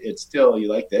end, but it's still, you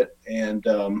liked it. And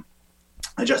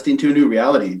adjusting to a new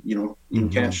reality. You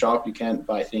can't shop, you can't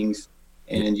buy things,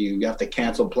 and you have to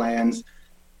cancel plans,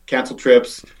 cancel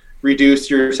trips,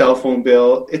 reduce your cell phone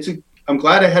bill. I'm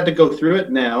glad I had to go through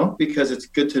it now, because it's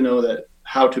good to know that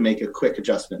how to make a quick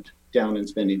adjustment down in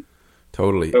spending.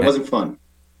 Totally. But it wasn't fun.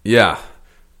 Yeah.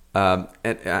 And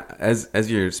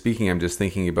as you're speaking, I'm just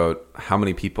thinking about how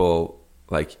many people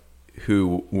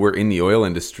who were in the oil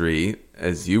industry,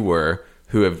 as you were,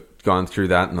 who have gone through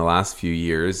that in the last few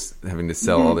years, having to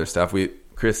sell all their stuff.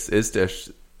 Chris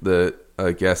Istish, the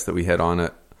guest that we had on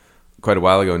it quite a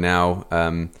while ago now,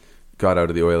 got out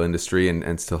of the oil industry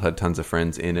and still had tons of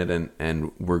friends in it,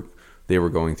 and they were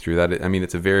going through that. I mean,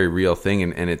 it's a very real thing,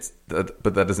 and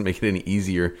but that doesn't make it any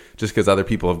easier. Just because other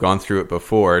people have gone through it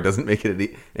before, it doesn't make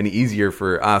it any easier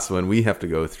for us when we have to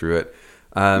go through it.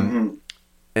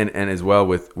 And as well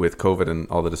with COVID and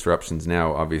all the disruptions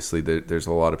now, obviously there's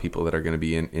a lot of people that are going to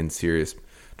be in serious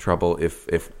trouble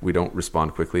if we don't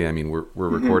respond quickly. I mean, we're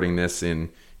recording this in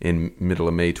middle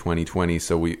of May 2020,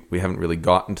 so we haven't really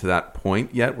gotten to that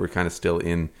point yet. We're kind of still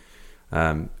in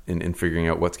figuring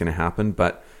out what's going to happen.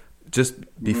 But just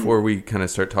before we kind of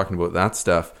start talking about that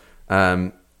stuff,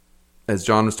 as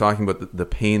John was talking about the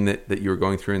pain that you were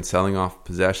going through in selling off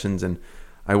possessions, and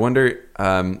I wonder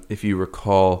if you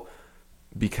recall,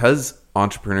 because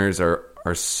entrepreneurs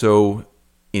are so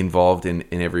involved in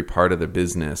every part of the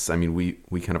business. I mean,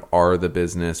 we kind of are the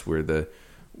business. We're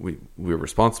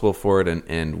responsible for it,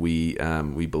 and we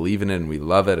believe in it, and we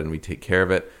love it, and we take care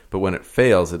of it. But when it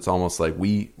fails, it's almost like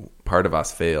part of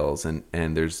us fails, and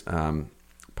there's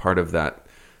part of that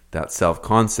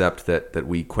self-concept that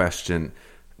we question.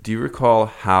 Do you recall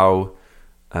how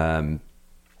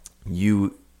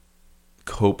you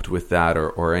coped with that,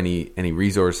 or any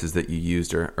resources that you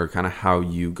used, or kind of how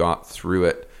you got through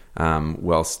it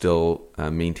while still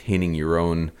maintaining your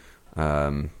own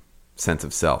sense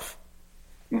of self?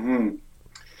 Mm-hmm.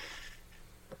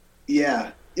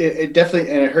 Yeah, it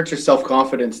definitely, and it hurts your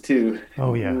self-confidence too.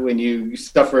 Oh yeah, when you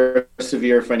suffer a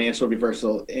severe financial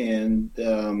reversal. And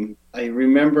I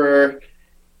remember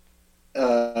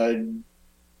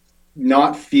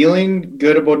not feeling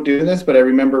good about doing this, but I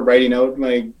remember writing out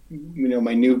my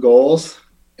new goals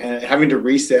and having to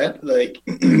reset. Like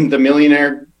the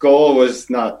millionaire goal was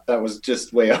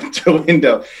just way out the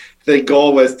window. The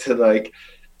goal was to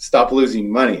stop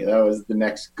losing money. That was the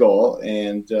next goal,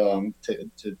 and to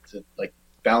like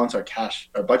balance our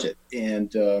budget.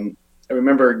 And I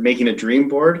remember making a dream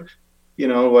board,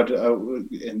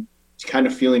 and kind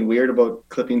of feeling weird about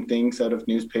clipping things out of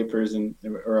newspapers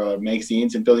or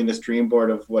magazines, and building this dream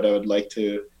board of what I would like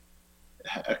to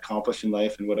accomplish in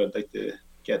life and what I'd like to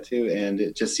get to. And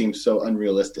it just seems so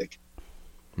unrealistic.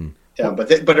 Yeah,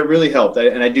 but it really helped.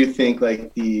 And I do think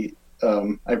like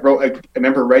I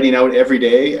remember writing out every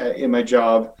day in my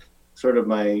job, sort of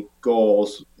my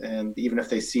goals. And even if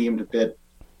they seemed a bit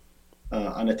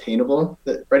unattainable,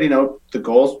 that writing out the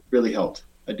goals really helped.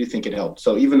 I do think it helped.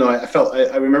 So even though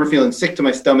I remember feeling sick to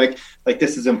my stomach, like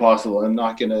this is impossible. I'm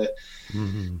not going to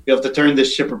be able to turn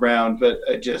this ship around. But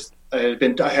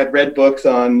I had read books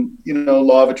on,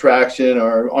 law of attraction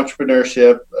or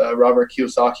entrepreneurship, Robert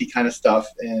Kiyosaki kind of stuff,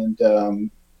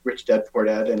 and Rich Dad Poor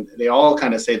Dad. And they all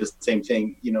kind of say the same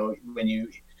thing. When you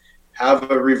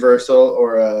have a reversal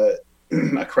or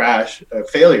a crash, a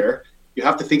failure, you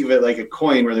have to think of it like a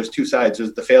coin where there's two sides.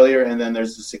 There's the failure and then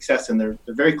there's the success, and they're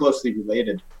very closely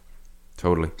related.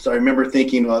 Totally. So I remember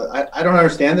thinking, well, I don't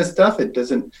understand this stuff.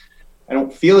 I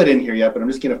don't feel it in here yet, but I'm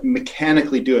just going to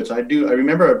mechanically do it. So I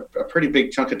remember a pretty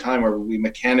big chunk of time where we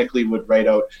mechanically would write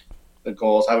out the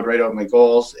goals. I would write out my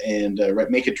goals and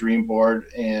make a dream board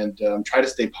and try to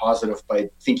stay positive by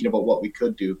thinking about what we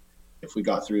could do if we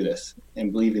got through this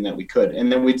and believing that we could. And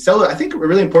then we'd celebrate. I think a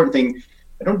really important thing,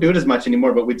 I don't do it as much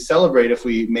anymore, but we'd celebrate if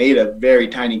we made a very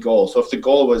tiny goal. So if the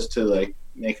goal was to like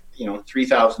make,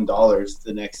 $3,000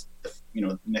 the next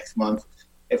month,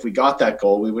 if we got that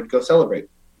goal, we would go celebrate.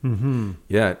 Mm-hmm.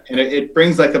 Yeah. And it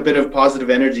brings like a bit of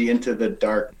positive energy into the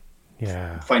dark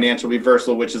financial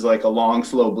reversal, which is like a long,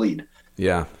 slow bleed.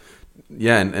 Yeah.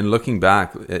 Yeah. And looking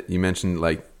back, you mentioned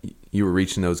like you were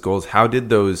reaching those goals. How did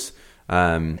those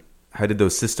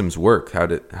systems work? How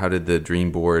did the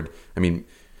dream board,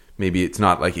 maybe it's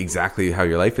not like exactly how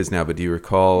your life is now, but do you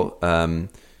recall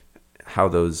how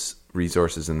those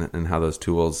resources and how those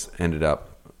tools ended up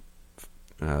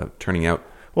turning out?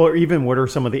 Well, or even what are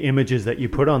some of the images that you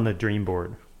put on the dream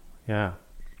board? Yeah.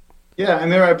 Yeah, I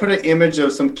remember I put an image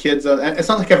of some kids. It's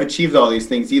not like I've achieved all these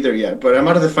things either yet, but I'm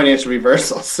out of the financial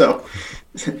reversal, so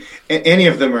any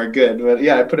of them are good. But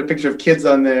yeah, I put a picture of kids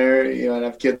on there, and I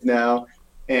have kids now,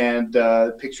 and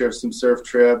a picture of some surf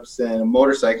trips and a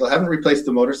motorcycle. I haven't replaced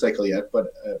the motorcycle yet, but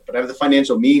I have the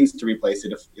financial means to replace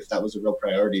it if that was a real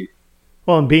priority.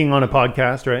 Well, and being on a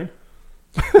podcast, right?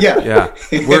 Yeah.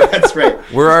 That's right.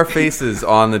 We're our faces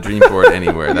on the dream board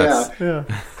anywhere. Yeah.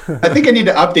 I think I need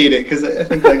to update it because I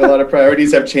think like a lot of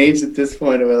priorities have changed at this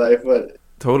point in my life. But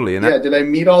totally. And did I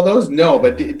meet all those? No,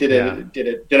 but did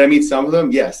I meet some of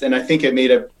them? Yes. And I think it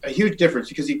made a huge difference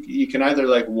because you can either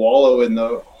like wallow in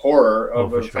the horror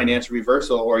of a financial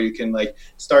reversal, or you can like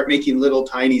start making little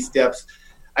tiny steps.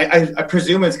 I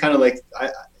presume it's kind of like I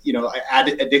add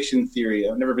addiction theory.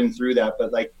 I've never been through that,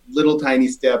 but like little tiny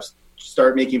steps.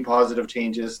 Start making positive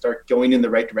changes, start going in the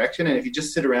right direction. And if you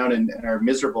just sit around and are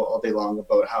miserable all day long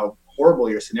about how horrible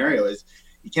your scenario is,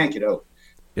 you can't get out.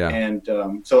 Yeah. And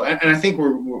so I think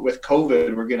we're with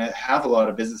COVID, we're going to have a lot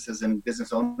of businesses and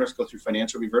business owners go through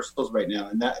financial reversals right now.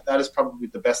 And that is probably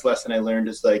the best lesson I learned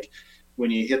is like,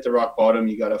 when you hit the rock bottom,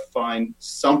 you got to find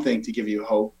something to give you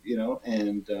hope, yeah.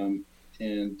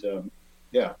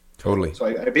 Totally. So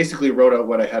I basically wrote out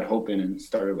what I had hope in and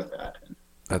started with that.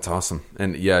 That's awesome.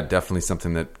 And yeah, definitely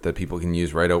something that people can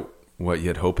use. Write out what you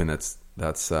had hope in.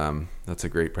 That's a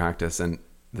great practice. And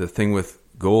the thing with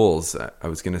goals, I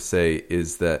was going to say,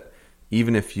 is that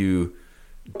even if you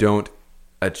don't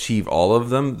achieve all of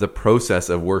them, the process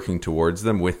of working towards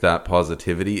them with that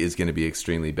positivity is going to be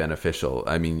extremely beneficial.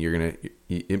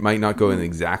 It might not go in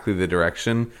exactly the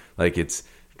direction. Like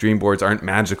dream boards aren't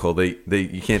magical.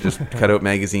 You can't just cut out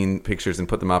magazine pictures and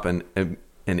put them up and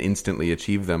instantly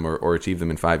achieve them or achieve them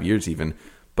in 5 years even,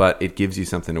 but it gives you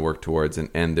something to work towards,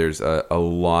 and there's a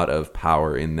lot of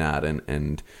power in that,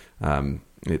 and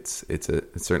it's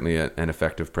certainly an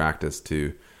effective practice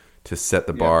to set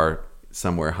the bar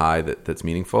somewhere high that's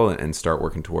meaningful and start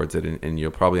working towards it, and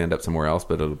you'll probably end up somewhere else,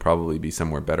 but it'll probably be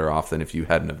somewhere better off than if you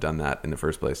hadn't have done that in the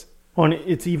first place. Well, and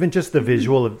it's even just the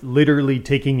visual of literally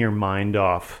taking your mind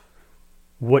off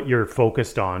what you're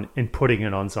focused on and putting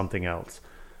it on something else.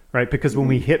 Right, because when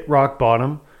we hit rock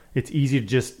bottom, it's easy to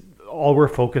just, all we're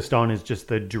focused on is just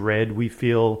the dread we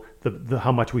feel, the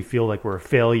how much we feel like we're a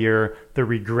failure, the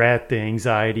regret, the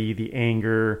anxiety, the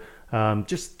anger,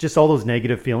 just all those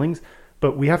negative feelings.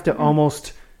 But we have to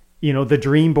almost, the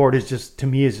dream board is just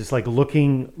like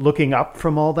looking up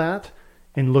from all that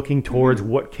and looking towards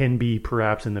what can be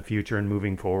perhaps in the future and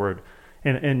moving forward.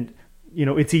 And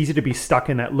it's easy to be stuck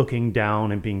in that looking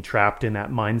down and being trapped in that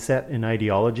mindset and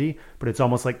ideology, but it's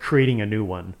almost like creating a new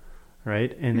one,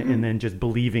 right? And then just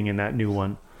believing in that new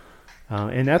one.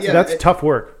 And that's tough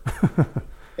work.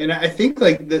 And I think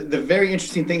like the very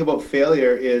interesting thing about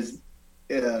failure is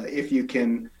if you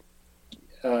can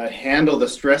handle the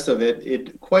stress of it,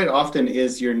 it quite often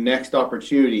is your next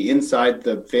opportunity. Inside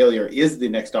the failure is the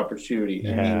next opportunity.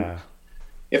 Yeah. I mean,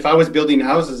 if I was building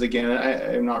houses again,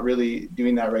 I'm not really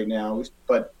doing that right now,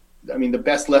 but I mean, the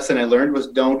best lesson I learned was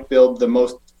don't build the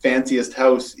most fanciest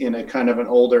house in a kind of an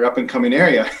older up and coming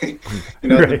area.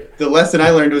 Right. The lesson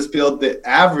I learned was build the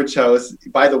average house,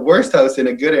 buy the worst house in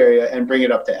a good area and bring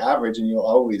it up to average, and you'll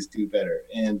always do better.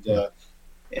 And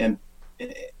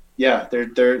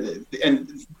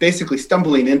basically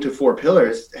stumbling into 4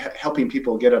 pillars, helping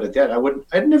people get out of debt.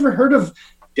 I'd never heard of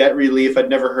debt relief. I'd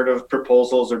never heard of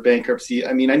proposals or bankruptcy.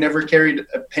 I mean, I never carried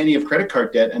a penny of credit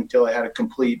card debt until I had a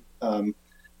complete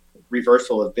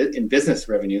reversal in business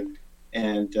revenue.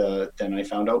 And then I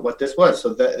found out what this was.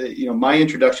 So that, my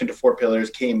introduction to 4 pillars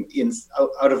came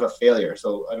out of a failure.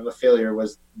 So out of a failure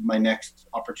was my next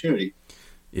opportunity.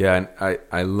 Yeah. And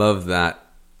I love that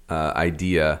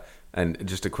idea. And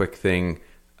just a quick thing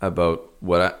about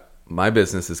what my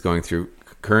business is going through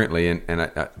currently. And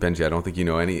Benji, I don't think you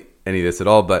know any of this at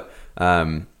all, but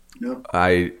No.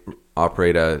 I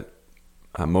operate a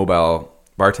mobile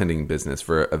bartending business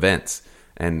for events.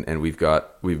 And we've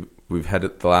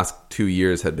had the last 2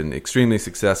 years had been extremely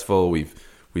successful. We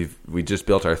just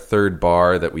built our 3rd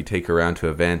bar that we take around to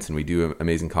events, and we do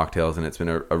amazing cocktails, and it's been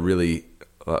a really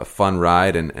fun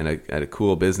ride and a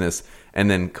cool business. And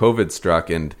then COVID struck,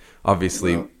 and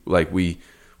obviously, like we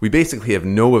basically have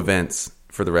no events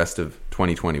for the rest of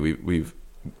 2020. We've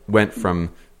went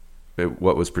from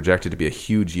what was projected to be a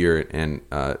huge year and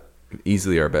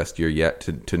easily our best year yet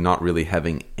to not really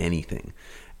having anything.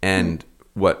 And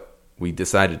what we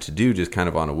decided to do, just kind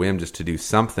of on a whim, just to do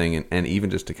something, and even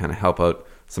just to kind of help out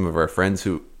some of our friends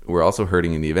who were also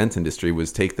hurting in the events industry,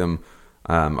 was take them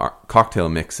our cocktail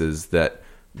mixes that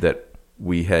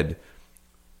we had,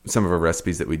 some of our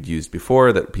recipes that we'd used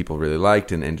before that people really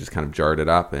liked, and just kind of jarred it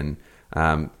up and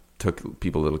took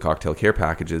people little cocktail care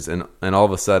packages, and all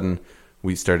of a sudden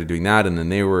we started doing that, and then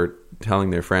they were telling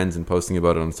their friends and posting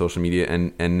about it on social media,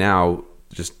 and now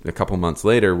just a couple months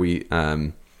later we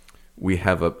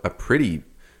have a pretty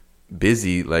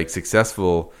busy, like,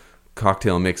 successful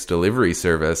cocktail mix delivery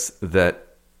service that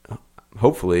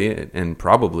hopefully and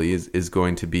probably is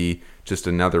going to be just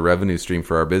another revenue stream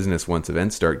for our business once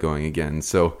events start going again.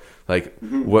 So, like,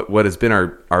 what has been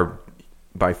our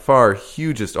by far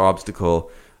hugest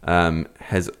obstacle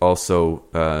has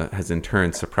in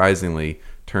turn surprisingly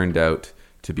turned out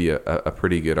to be a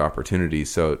pretty good opportunity.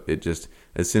 So it just,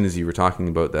 as soon as you were talking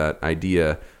about that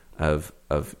idea of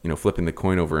flipping the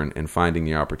coin over and finding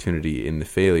the opportunity in the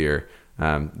failure,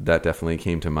 that definitely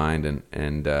came to mind,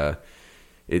 and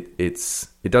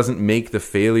it doesn't make the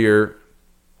failure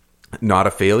not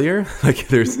a failure. Like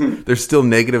there's still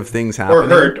negative things happening, or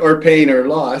hurt or pain or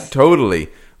loss. Totally,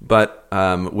 but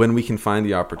when we can find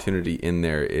the opportunity in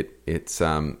there, it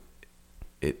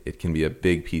can be a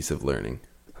big piece of learning.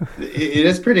 It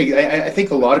is pretty. I think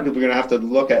a lot of people are going to have to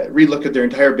relook at their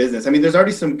entire business. I mean, there's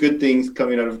already some good things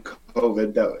coming out of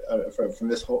COVID that from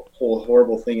this whole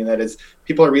horrible thing, and that is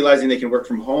people are realizing they can work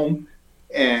from home.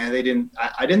 And I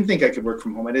didn't think I could work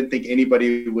from home. I didn't think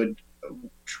anybody would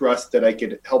trust that I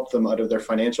could help them out of their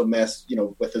financial mess,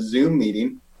 with a Zoom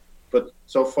meeting. But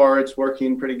so far, it's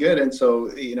working pretty good. And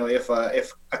so, if a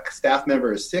staff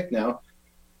member is sick now,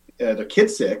 their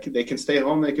kid's sick, they can stay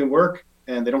home, they can work,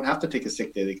 and they don't have to take a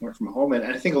sick day. They can work from home. And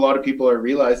I think a lot of people are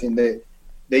realizing that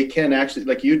they can actually,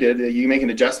 like you did, you make an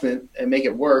adjustment and make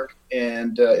it work.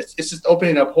 And it's just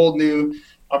opening up whole new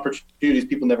opportunities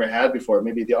people never had before.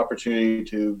 Maybe the opportunity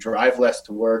to drive less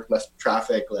to work, less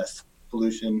traffic, less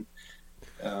pollution.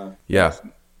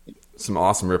 Some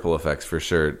awesome ripple effects for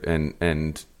sure.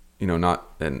 And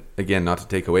not to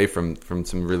take away from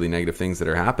some really negative things that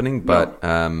are happening, but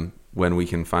when we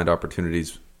can find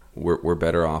opportunities, we're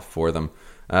better off for them.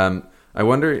 I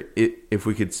wonder if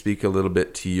we could speak a little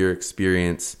bit to your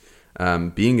experience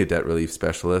being a debt relief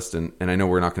specialist, and I know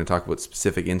we're not going to talk about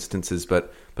specific instances,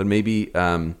 but maybe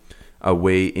a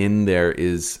way in there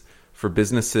is for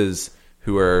businesses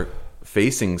who are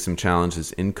facing some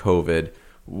challenges in COVID.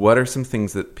 What are some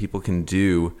things that people can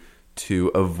do to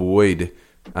avoid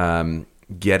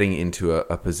getting into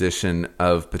a position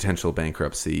of potential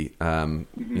bankruptcy,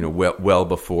 well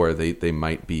before they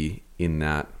might be in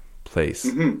that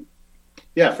place?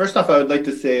 Yeah, first off, I would like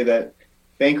to say that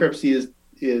bankruptcy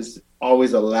is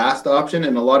always a last option,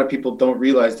 and a lot of people don't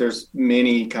realize there's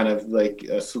many kind of like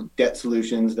debt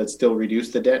solutions that still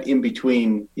reduce the debt in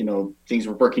between. Things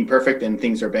are working perfect and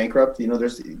things are bankrupt.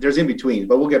 There's in between,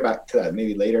 but we'll get back to that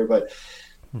maybe later. But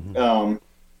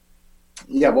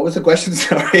what was the question?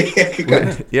 Sorry.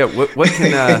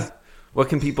 What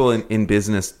can people in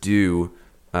business do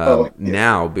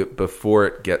now before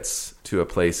it gets to a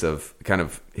place of kind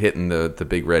of hitting the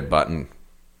big red button?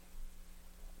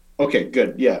 Okay,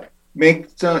 good. Yeah. You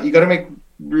got to make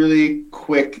really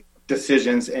quick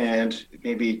decisions, and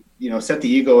maybe, set the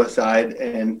ego aside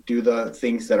and do the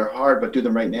things that are hard, but do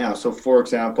them right now. So for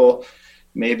example,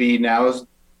 maybe now is,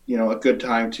 a good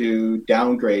time to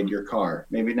downgrade your car.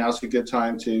 Maybe now's a good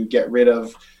time to get rid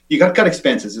of, you got to cut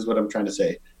expenses is what I'm trying to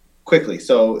say quickly.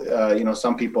 So,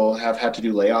 some people have had to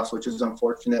do layoffs, which is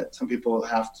unfortunate. Some people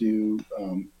have to,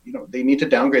 they need to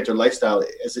downgrade their lifestyle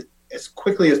as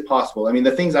quickly as possible. I mean,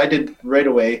 the things I did right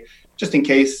away, just in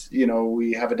case,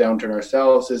 we have a downturn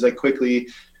ourselves, is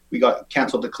we got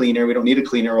canceled the cleaner. We don't need a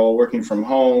cleaner, all working from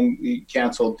home. We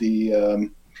canceled the,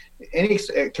 any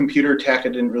computer tech. I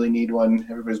didn't really need one.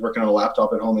 Everybody's working on a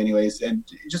laptop at home anyways. And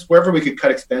just wherever we could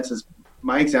cut expenses.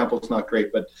 My example is not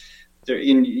great, but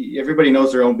everybody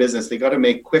knows their own business. They got to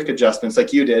make quick adjustments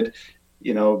like you did,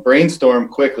 brainstorm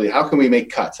quickly. How can we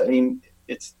make cuts? I mean,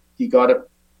 you got to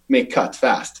make cuts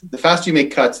fast. The faster you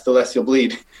make cuts, the less you'll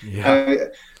bleed. Yeah.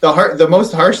 The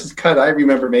most harshest cut I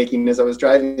remember making is I was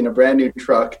driving a brand new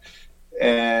truck,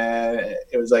 and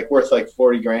it was like worth like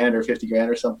 40 grand or 50 grand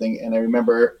or something. And I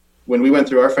remember when we went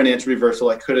through our financial reversal,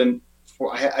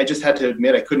 I just had to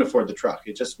admit I couldn't afford the truck.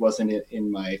 It just wasn't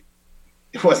it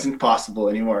wasn't possible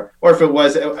anymore. Or if it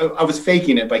was, I was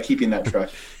faking it by keeping that truck.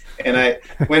 And I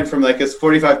went from like this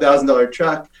 $45,000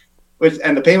 truck,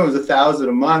 and the payment was $1,000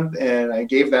 a month, and I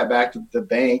gave that back to the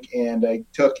bank, and I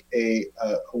took a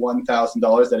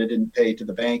 $1,000 that I didn't pay to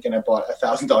the bank, and I bought a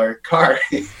 $1,000 car.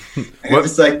 It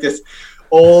was like this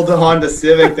old Honda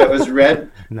Civic that was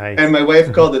red. Nice. And my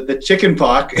wife called it the chicken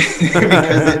pox because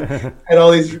it had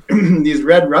all these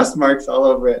red rust marks all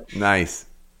over it. Nice.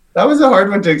 That was a hard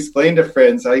one to explain to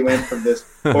friends. How you went from this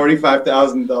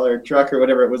 $45,000 truck or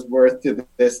whatever it was worth to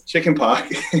this chicken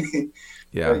pox.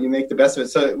 Yeah, you make the best of it.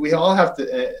 So we all have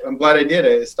to. I'm glad I did.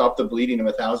 I stopped the bleeding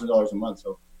of $1,000 a month.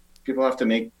 So people have to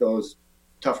make those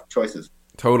tough choices.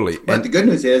 Totally. But the good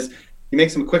news is, you make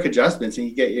some quick adjustments,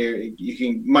 and you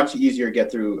can much easier get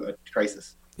through a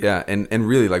crisis. Yeah, and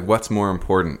really, like, what's more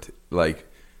important? Like,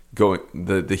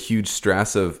 the huge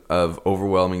stress of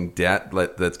overwhelming debt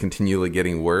that's continually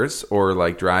getting worse, or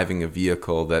like driving a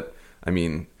vehicle that, I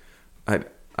mean,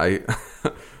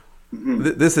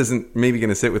 this isn't maybe going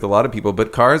to sit with a lot of people,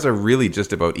 but cars are really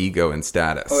just about ego and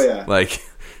status. Oh yeah, like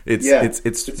it's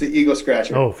the ego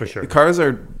scratcher. Oh, for sure. Cars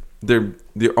are their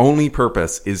only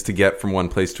purpose is to get from one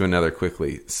place to another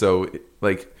quickly. So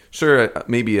like, sure,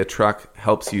 maybe a truck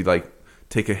helps you like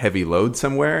take a heavy load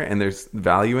somewhere, and there's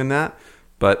value in that.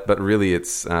 But really,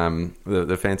 it's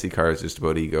the fancy car is just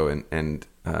about ego, and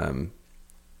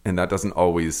that doesn't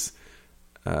always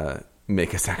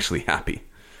make us actually happy.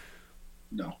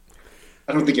 No,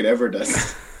 I don't think it ever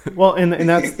does. Well, and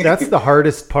that's the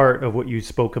hardest part of what you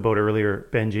spoke about earlier,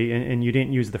 Benji. And you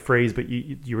didn't use the phrase, but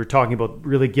you were talking about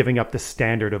really giving up the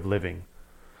standard of living,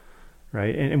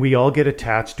 right? And we all get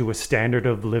attached to a standard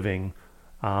of living.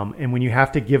 And when you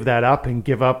have to give that up and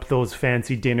give up those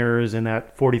fancy dinners and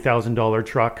that $40,000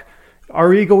 truck,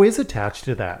 our ego is attached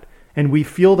to that. And we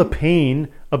feel the pain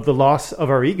of the loss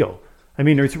of our ego. I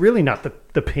mean, it's really not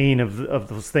the pain of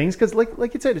those things, because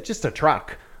like you said, it's just a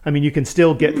truck. I mean, you can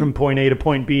still get from point A to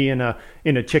point B in a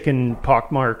chicken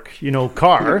pockmark,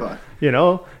 car,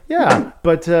 yeah.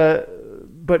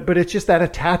 But it's just that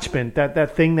attachment,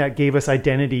 that thing that gave us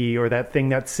identity, or that thing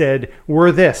that said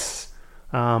we're this.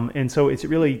 And so it's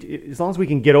really, as long as we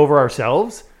can get over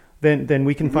ourselves, then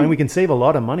we can find we can save a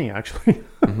lot of money, actually.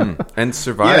 And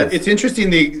survive. Yeah, it's interesting.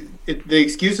 The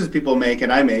excuses people make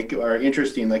and I make are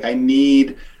interesting. Like, I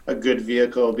need a good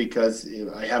vehicle because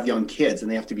I have young kids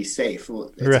and they have to be safe.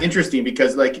 Well, it's right. Interesting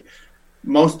because like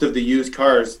most of the used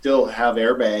cars still have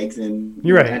airbags and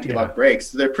anti-lock brakes,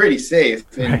 so they're pretty safe.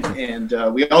 And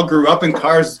we all grew up in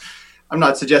cars. I'm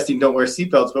not suggesting don't wear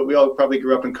seatbelts, but we all probably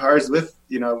grew up in cars with,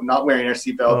 not wearing our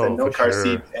seatbelt and no car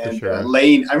seat. And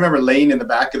laying, I remember laying in the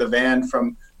back of the van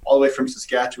all the way from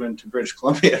Saskatchewan to British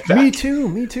Columbia. Me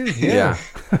too. Yeah.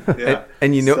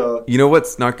 And you know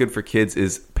what's not good for kids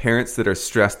is parents that are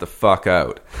stressed the fuck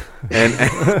out. And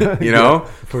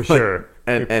For sure.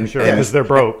 and sure, because they're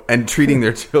broke and treating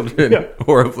their children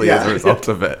horribly as a result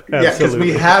of it. Yeah, because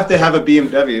we have to have a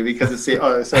BMW because it's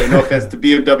no offense to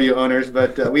BMW owners,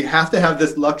 but we have to have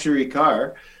this luxury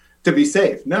car to be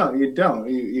safe. No, you don't.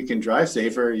 You can drive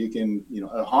safer. You can,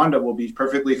 a Honda will be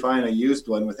perfectly fine, a used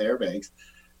one with airbags.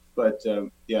 But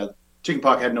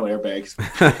Chickenpox had no airbags.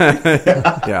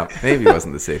 Yeah, maybe it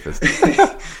wasn't the safest.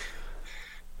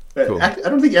 Cool. I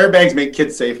don't think airbags make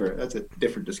kids safer. That's a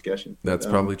different discussion. That's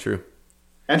probably true.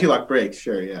 Anti-lock brakes,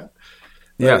 sure, yeah.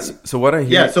 Yes. So what I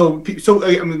hear. Yeah. So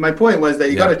my point was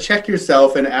that you got to check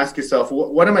yourself and ask yourself,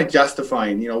 what am I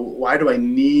justifying? Why do I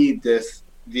need this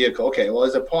vehicle? Okay. Well,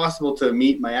 is it possible to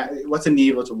meet what's a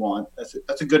need? What's a want?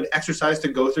 That's a good exercise to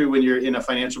go through when you're in a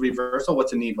financial reversal.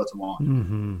 What's a need? What's a want?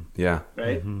 Mm-hmm. Yeah.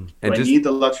 Right. Mm-hmm. Do I need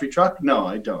the luxury truck? No,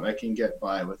 I don't. I can get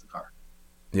by with the car.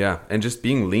 Yeah, and just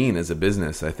being lean as a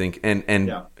business, I think, and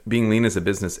being lean as a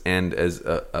business and as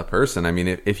a person. I mean,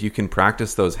 if you can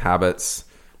practice those habits,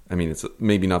 I mean, it's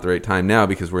maybe not the right time now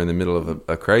because we're in the middle of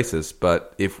a crisis,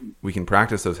 but if we can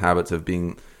practice those habits of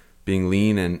being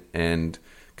lean and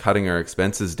cutting our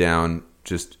expenses down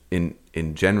just in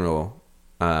general,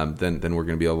 then we're going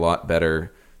to be a lot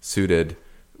better suited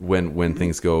when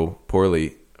things go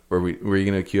poorly. Were you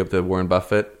going to cue up the Warren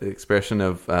Buffett expression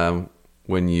of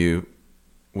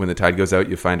when the tide goes out,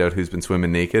 you find out who's been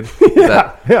swimming naked?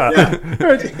 Yeah,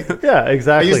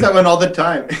 exactly. I use that one all the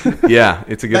time. Yeah,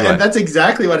 it's a good one. That's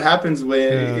exactly what happens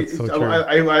when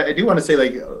I do want to say,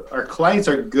 like, our clients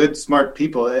are good, smart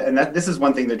people. And this is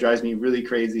one thing that drives me really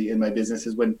crazy in my business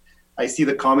is when I see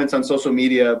the comments on social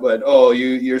media, but, oh,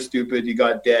 you're stupid. You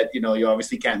got debt. You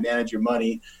obviously can't manage your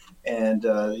money. And,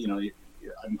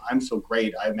 I'm so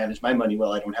great. I manage my money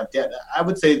well. I don't have debt. I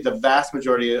would say the vast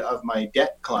majority of my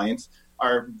debt clients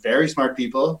are very smart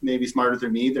people, maybe smarter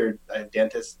than me. I have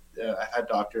dentists, I've had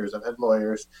doctors, I've had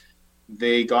lawyers.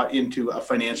 They got into a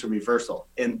financial reversal,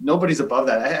 and nobody's above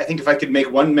that. I think if I could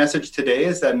make one message today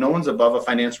is that no one's above a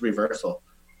financial reversal.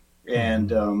 And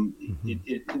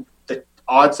the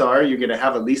odds are you're going to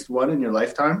have at least one in your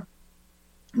lifetime.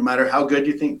 No matter how good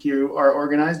you think you are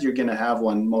organized, you're going to have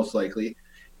one most likely.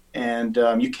 And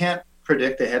you can't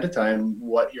predict ahead of time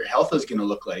what your health is going to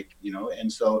look like,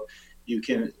 and so you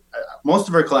can, most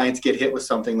of our clients get hit with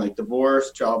something like divorce,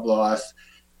 job loss,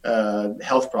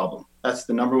 health problem. That's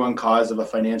the number one cause of a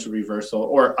financial reversal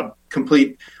or a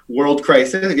complete world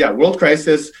crisis. Yeah, world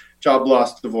crisis, job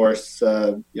loss, divorce. These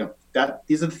are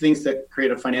the things that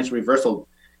create a financial reversal.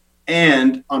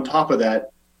 And on top of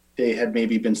that, they had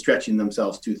maybe been stretching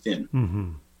themselves too thin.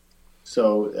 Mm-hmm.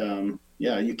 So,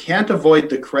 you can't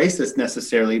avoid the crisis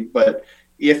necessarily, but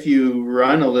if you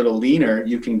run a little leaner,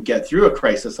 you can get through a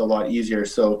crisis a lot easier.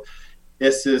 So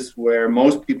this is where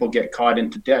most people get caught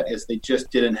into debt, is they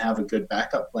just didn't have a good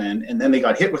backup plan. And then they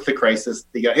got hit with the crisis.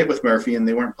 They got hit with Murphy, and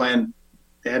they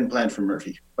hadn't planned for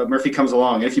Murphy. But Murphy comes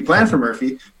along. And if you plan for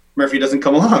Murphy, Murphy doesn't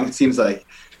come along, it seems like.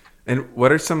 And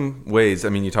what are some ways, I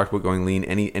mean, you talked about going lean,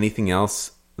 anything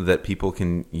else that people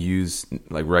can use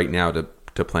like right now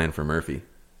to plan for Murphy?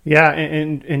 Yeah,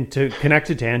 and to connect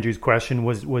it to Andrew's question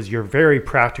was your very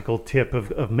practical tip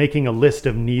of making a list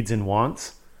of needs and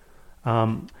wants.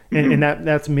 And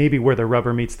that's maybe where the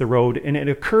rubber meets the road. And it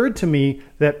occurred to me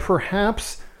that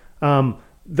perhaps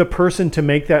the person to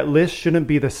make that list shouldn't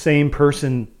be the same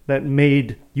person that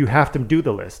made you have to do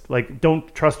the list. Like,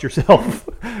 don't trust yourself,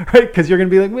 right? Because you're going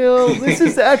to be like, well, this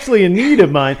is actually a need of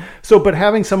mine. So, but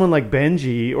having someone like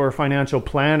Benji or a financial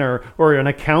planner or an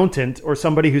accountant or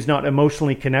somebody who's not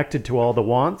emotionally connected to all the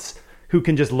wants, who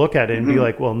can just look at it and be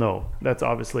like, well, no, that's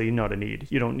obviously not a need.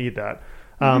 You don't need that.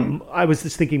 I was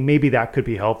just thinking maybe that could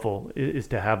be helpful, is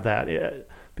to have that,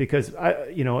 because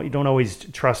you don't always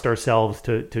trust ourselves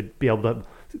to be able to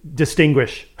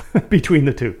distinguish between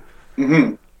the two.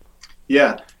 Mm-hmm.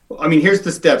 Yeah. I mean, here's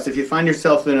the steps. If you find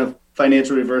yourself in a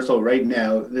financial reversal right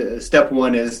now, step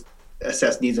one is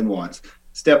assess needs and wants.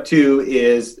 Step two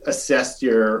is assess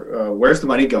your, where's the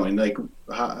money going? Like,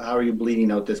 how are you bleeding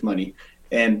out this money?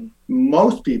 And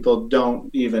most people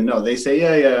don't even know. They say,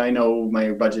 yeah, I know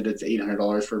my budget, it's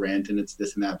 $800 for rent and it's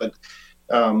this and that. But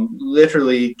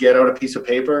literally get out a piece of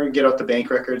paper, get out the bank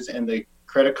records and the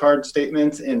credit card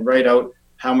statements and write out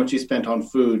how much you spent on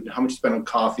food, how much you spent on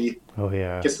coffee. Oh,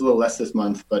 yeah. Just a little less this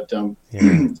month. But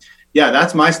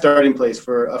that's my starting place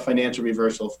for a financial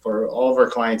reversal for all of our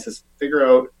clients, is figure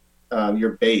out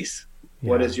your base. Yeah.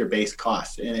 What is your base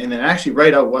cost? And then actually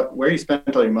write out where you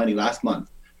spent all your money last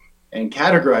month and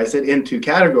categorize it into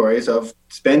categories of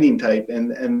spending type.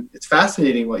 And it's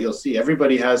fascinating what you'll see.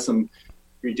 Everybody has some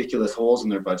ridiculous holes in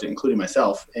their budget, including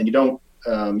myself. And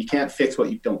you can't fix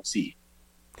what you don't see.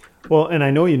 Well, and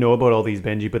I know you know about all these,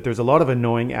 Benji, but there's a lot of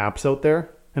annoying apps out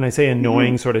there. And I say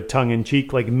annoying sort of tongue in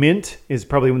cheek. Like Mint is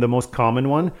probably the most common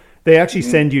one. They actually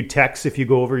send you texts if you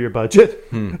go over your budget.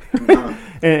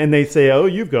 And they say, oh,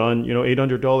 you've gone,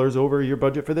 $800 over your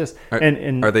budget for this.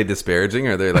 And are they disparaging?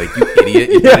 Are they like, you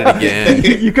idiot, you did it again?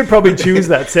 You could probably choose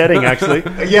that setting, actually.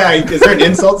 Yeah, is there an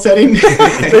insult setting?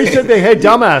 They should be, hey,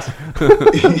 dumbass.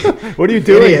 What are you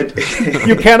doing?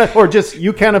 You can't afford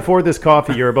this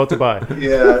coffee you're about to buy.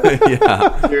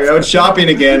 Yeah. You're out shopping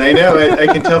again. I know it.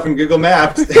 I can tell from Google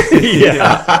Maps.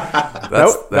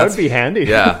 That would be handy.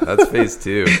 Yeah, that's phase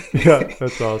 2. Yeah,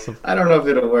 that's awesome. I don't know if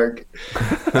it'll work.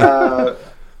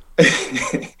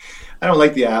 I don't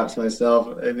like the apps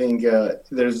myself. I think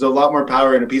there's a lot more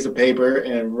power in a piece of paper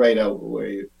and write out where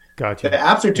you. Gotcha. The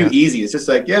apps are too easy. It's just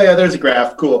like, there's a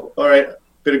graph. Cool. All right.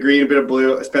 Bit of green, a bit of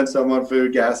blue. I spent some on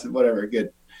food, gas, whatever.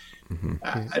 Good.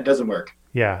 It doesn't work.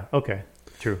 Yeah. Okay.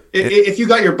 True. If you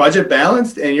got your budget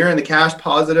balanced and you're in the cash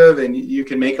positive and you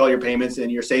can make all your payments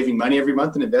and you're saving money every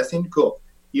month and investing, cool.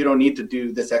 You don't need to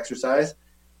do this exercise.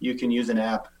 You can use an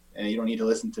app and you don't need to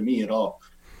listen to me at all.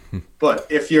 But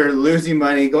if you're losing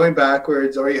money, going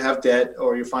backwards, or you have debt,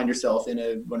 or you find yourself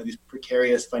in one of these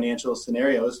precarious financial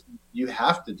scenarios, you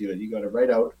have to do it. You got to write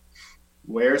out,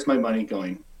 where's my money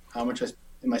going? How much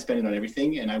am I spending on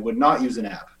everything? And I would not use an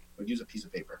app. I would use a piece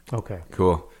of paper. Okay.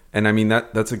 Cool. And I mean,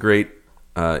 that's a great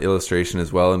illustration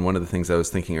as well. And one of the things I was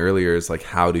thinking earlier is like,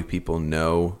 how do people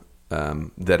know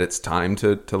that it's time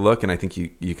to look? And I think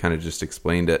you kind of just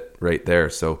explained it right there.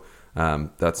 So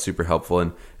that's super helpful.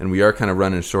 And we are kind of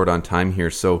running short on time here.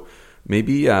 So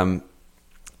maybe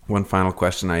one final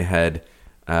question I had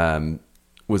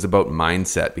was about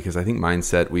mindset, because I think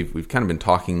mindset, we've kind of been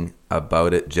talking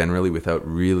about it generally without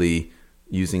really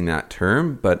using that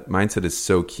term, but mindset is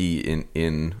so key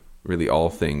in really all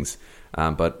things.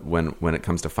 But when it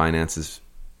comes to finances,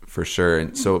 for sure.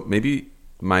 And so maybe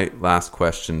my last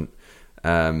question,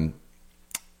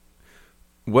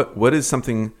 what is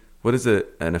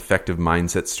an effective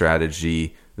mindset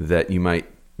strategy that you might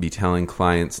be telling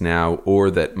clients now,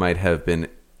 or that might have been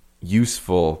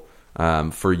useful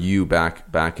for you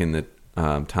back in the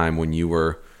time when you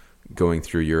were going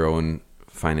through your own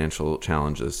financial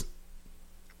challenges?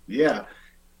 Yeah.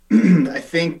 I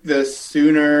think the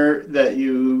sooner that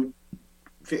you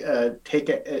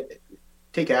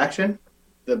take action,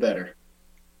 the better.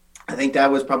 I think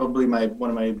that was probably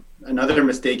another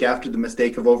mistake after the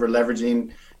mistake of over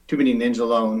leveraging too many ninja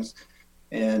loans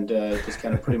and just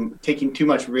kind of taking too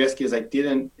much risk, is I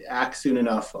didn't act soon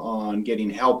enough on getting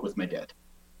help with my debt.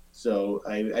 So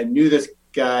I knew this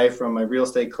guy from my real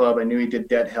estate club. I knew he did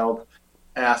debt help.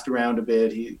 Asked around a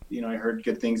bit. I heard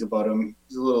good things about him.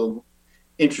 He's a little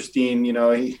interesting,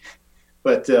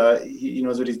 but he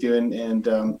knows what he's doing. And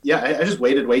I just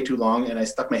waited way too long, and I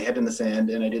stuck my head in the sand,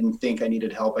 and I didn't think I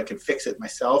needed help. I could fix it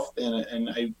myself, and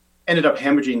I ended up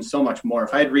hemorrhaging so much more.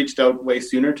 If I had reached out way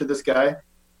sooner to this guy,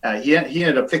 he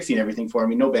ended up fixing everything for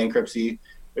me. No bankruptcy.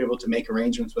 We were able to make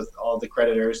arrangements with all the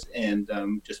creditors and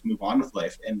just move on with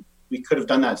life. And we could have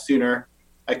done that sooner.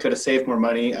 I could have saved more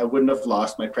money. I wouldn't have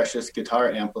lost my precious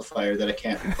guitar amplifier that I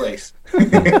can't replace.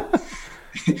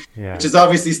 Which is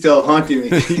obviously still haunting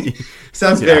me.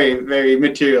 Sounds very, very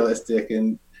materialistic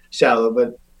and shallow,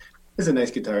 but it's a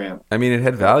nice guitar amp. I mean, it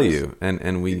had value,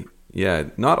 and we,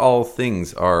 not all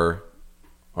things are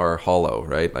hollow,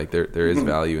 right? Like there is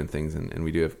value in things, and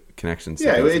we do have connections.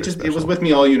 Yeah, it was with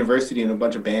me all university and a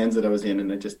bunch of bands that I was in,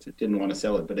 and I just didn't want to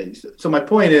sell it. But so my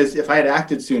point is, if I had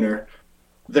acted sooner,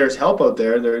 there's help out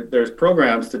there. There's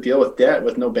programs to deal with debt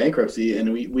with no bankruptcy,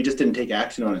 and we just didn't take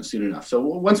action on it soon enough. So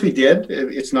once we did,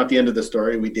 it's not the end of the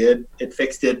story. We did. It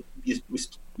fixed it.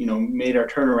 We made our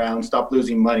turnaround, stopped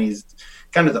losing money. Is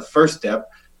kind of the first step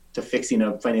to fixing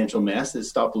a financial mess, is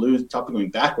stop going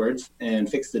backwards and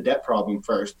fix the debt problem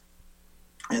first,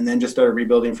 and then just started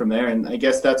rebuilding from there. And I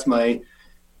guess that's my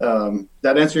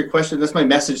that answer your question. That's my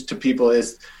message to people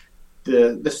is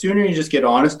the sooner you just get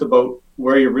honest about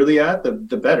where you're really at, the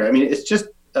better. I mean, it's just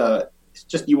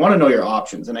you want to know your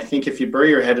options. And I think if you bury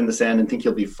your head in the sand and think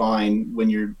you'll be fine when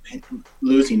you're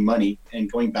losing money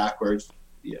and going backwards,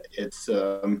 it's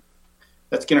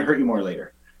that's going to hurt you more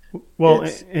later. Well,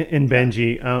 in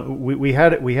Benji, we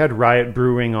had Riot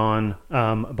Brewing on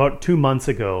about 2 months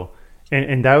ago,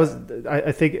 and that was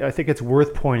I think it's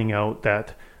worth pointing out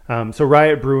that. So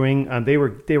Riot Brewing, they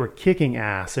were kicking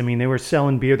ass. I mean, they were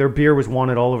selling beer. Their beer was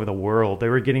wanted all over the world. They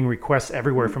were getting requests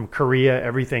everywhere from Korea,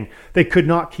 everything. They could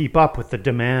not keep up with the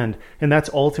demand, and that's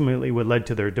ultimately what led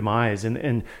to their demise.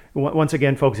 And once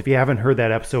again, folks, if you haven't heard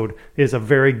that episode, it is a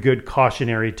very good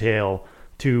cautionary tale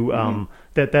to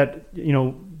that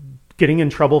getting in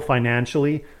trouble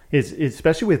financially is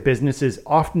especially with businesses,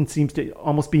 often seems to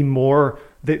almost be more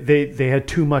that they had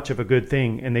too much of a good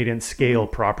thing and they didn't scale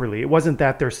properly. It wasn't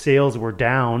that their sales were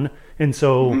down and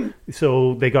so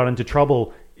they got into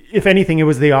trouble. If anything, it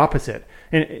was the opposite.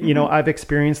 And you know, I've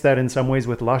experienced that in some ways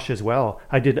with Lush as well.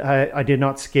 I did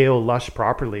not scale Lush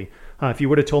properly. If you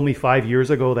would have told me 5 years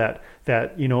ago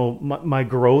that you know my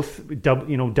growth,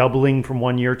 doubling from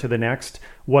one year to the next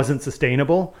wasn't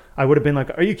sustainable, I would have been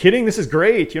like, "Are you kidding? This is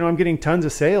great. You know, I'm getting tons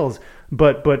of sales."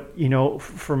 But you know,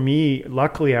 for me,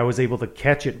 luckily, I was able to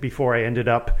catch it before I ended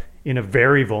up in a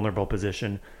very vulnerable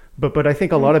position. But I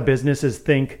think a lot of businesses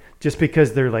think just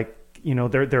because they're like, you know,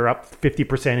 they're up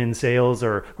 50% in sales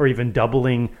or even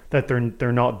doubling, that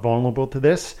they're not vulnerable to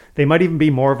this. They might even be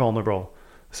more vulnerable.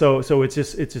 So it's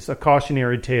just a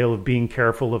cautionary tale of being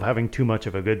careful of having too much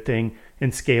of a good thing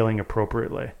and scaling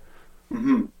appropriately.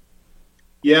 Mm-hmm.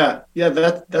 Yeah,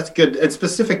 that's good. It's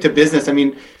specific to business. I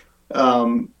mean,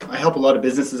 I help a lot of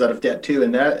businesses out of debt too,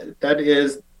 and that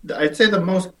is, I'd say, the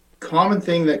most common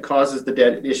thing that causes the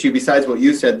debt issue, besides what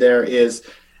you said there, is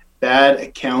bad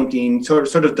accounting,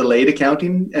 sort of delayed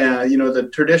accounting. You know, the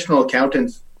traditional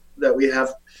accountants that we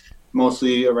have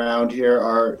mostly around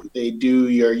here they do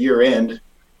your year end,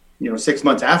 you know, 6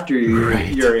 months after your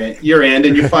year end,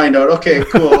 and you find out, okay,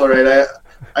 cool, all right,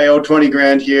 I owe 20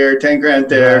 grand here, 10 grand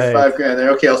there, right. 5 grand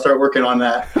there. Okay, I'll start working on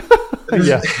that.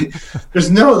 There's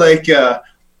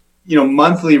no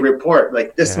monthly report.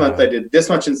 Like this month I did this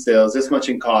much in sales, this much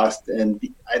in cost, and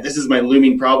this is my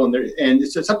looming problem there. And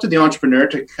it's up to the entrepreneur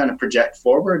to kind of project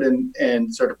forward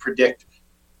and sort of predict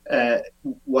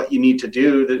what you need to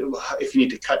do, if you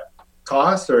need to cut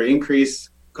costs or increase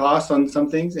costs on some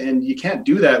things. And you can't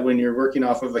do that when you're working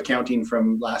off of accounting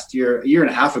from last year, a year and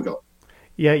a half ago.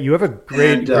 Yeah, you have a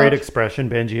great expression,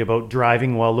 Benji, about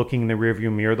driving while looking in the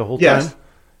rearview mirror the whole time. Yes.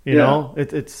 You know,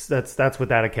 that's what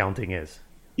that accounting is.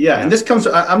 Yeah, and this comes,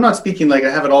 I'm not speaking like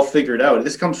I have it all figured out.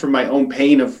 This comes from my own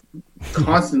pain of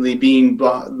constantly being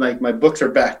like, my books are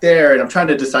back there and I'm trying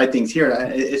to decide things here.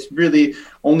 It's really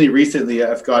only recently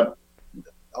I've got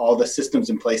all the systems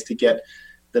in place to get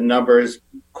the numbers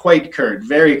quite current,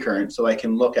 very current, so I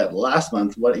can look at last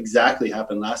month, what exactly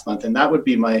happened last month. And that would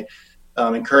be my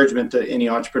encouragement to any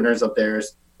entrepreneurs out there,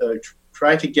 is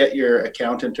try to get your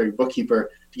accountant or your bookkeeper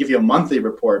to give you a monthly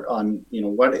report on, you know,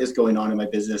 what is going on in my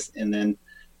business. And then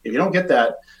if you don't get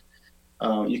that,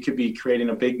 you could be creating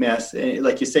a big mess. And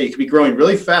like you say, you could be growing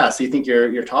really fast. So you think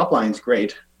your top line's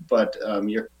great, but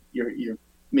you're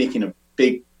making a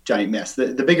big giant mess.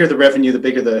 The bigger the revenue, the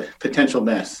bigger the potential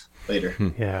mess later.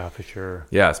 Yeah, for sure.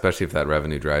 Yeah, especially if that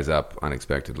revenue dries up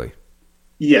unexpectedly.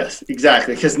 Yes,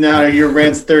 exactly. Because now your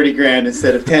rent's 30 grand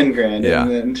instead of 10 grand. Yeah.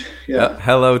 And then,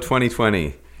 hello,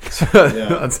 2020.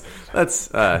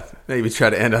 Let's maybe try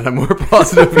to end on a more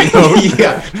positive note.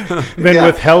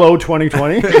 With hello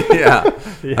 2020.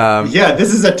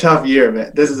 This is a tough year,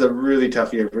 man. This is a really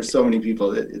tough year for so many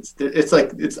people.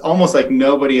 It's almost like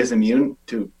nobody is immune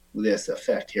to this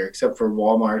effect here, except for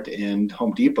Walmart and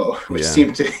Home Depot, which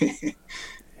seem to.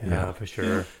 Yeah, for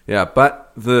sure. Yeah,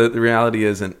 but the reality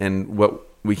is, and what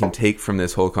we can take from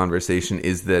this whole conversation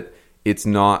is that it's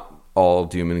not all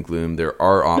doom and gloom. There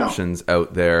are options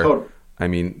out there. Totally. I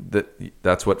mean,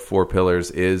 that's what 4 Pillars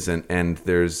is, and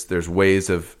there's ways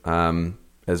of,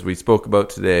 as we spoke about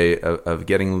today, of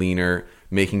getting leaner,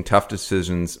 making tough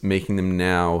decisions, making them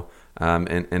now,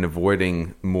 and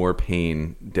avoiding more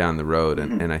pain down the road.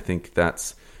 And I think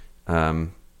that's a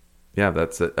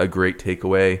great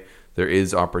takeaway. There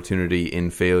is opportunity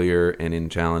in failure and in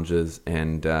challenges,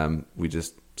 and we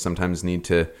just sometimes need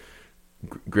to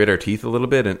grit our teeth a little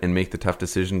bit and make the tough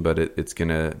decision, but it's going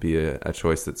to be a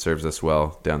choice that serves us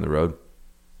well down the road.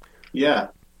 Yeah.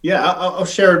 I'll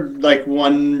share like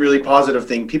one really positive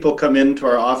thing. People come into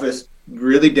our office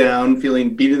really down,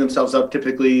 beating themselves up,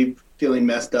 typically feeling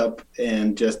messed up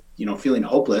and just, feeling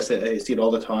hopeless. I see it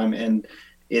all the time. And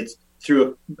it's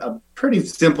through a pretty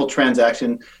simple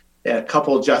transaction, a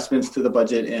couple adjustments to the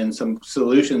budget and some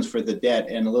solutions for the debt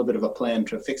and a little bit of a plan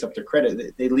to fix up their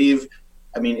credit. They leave.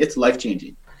 I mean, it's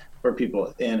life-changing for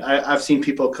people. And I've seen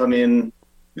people come in,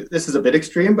 this is a bit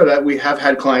extreme, but we have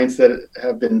had clients that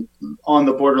have been on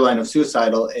the borderline of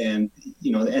suicidal and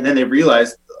then they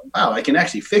realize, wow, I can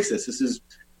actually fix this. This is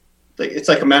like, it's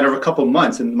like a matter of a couple of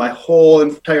months and my whole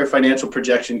entire financial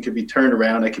projection could be turned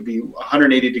around. I could be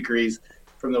 180 degrees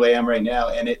from the way I am right now.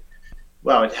 And it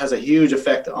has a huge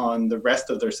effect on the rest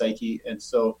of their psyche. And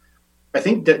so I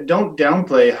think that don't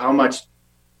downplay how much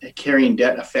carrying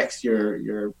debt affects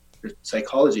your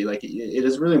psychology. Like it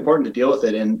is really important to deal with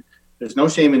it, and there's no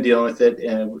shame in dealing with it.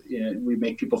 And we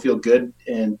make people feel good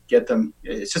and get them.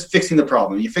 It's just fixing the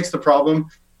problem. You fix the problem,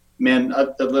 man,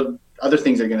 the other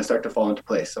things are going to start to fall into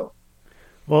place. So,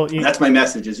 well, that's my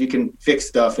message: is you can fix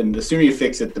stuff, and the sooner you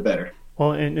fix it, the better.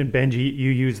 Well, and Benji,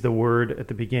 you used the word at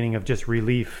the beginning of just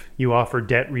relief. You offer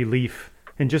debt relief,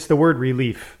 and just the word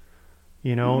relief.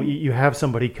 You know, you have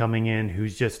somebody coming in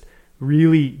who's just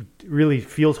really, really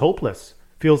feels hopeless,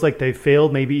 feels like they've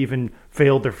failed, maybe even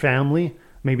failed their family.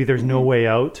 Maybe there's no way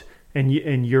out.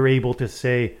 And you're able to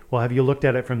say, well, have you looked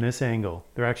at it from this angle?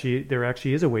 There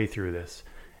actually is a way through this.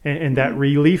 And that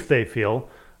relief they feel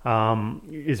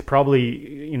is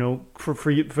probably, you know,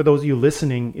 for those of you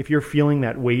listening, if you're feeling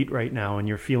that weight right now and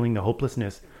you're feeling the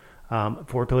hopelessness,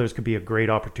 Four Pillars could be a great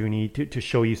opportunity to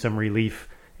show you some relief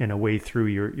and a way through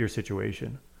your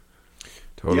situation.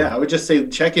 Totally. Yeah, I would just say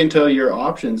check into your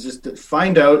options. Just to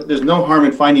find out. There's no harm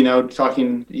in finding out,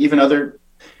 talking even other.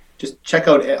 Just check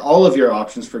out all of your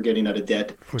options for getting out of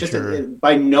debt.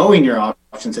 By knowing your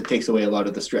options, it takes away a lot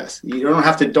of the stress. You don't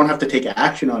have to take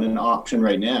action on an option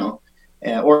right now,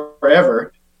 or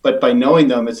ever. But by knowing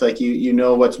them, it's like you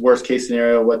know what's worst case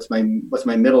scenario, what's my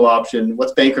middle option,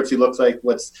 what's bankruptcy looks like,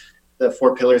 what's the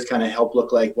Four Pillars kind of help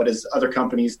look like, what does other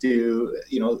companies do?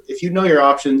 You know, if you know your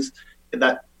options,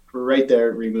 that right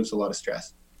there removes a lot of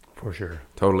stress. For sure.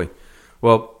 Totally.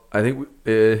 Well, I think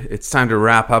it's time to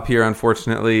wrap up here,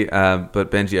 unfortunately.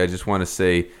 But Benji, I just want to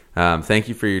say thank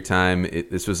you for your time.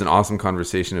 This was an awesome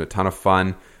conversation, a ton of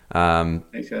fun.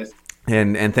 Thanks, guys.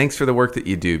 And thanks for the work that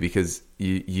you do, because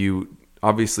you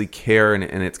obviously care,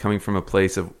 and it's coming from a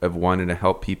place of wanting to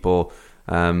help people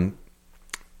be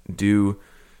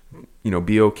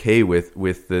okay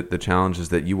with the challenges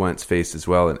that you once faced as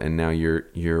well, and now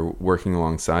you're working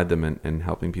alongside them and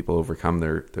helping people overcome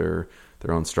their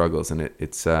own struggles, and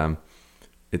it's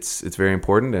very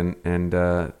important, and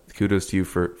kudos to you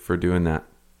for doing that.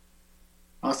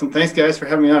 Awesome. Thanks, guys, for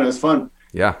having me on. It was fun.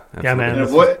 Yeah, absolutely. Yeah, man. And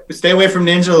stay away from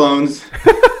ninja loans.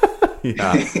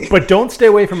 Yeah. But don't stay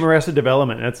away from Arrested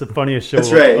Development. That's the funniest show.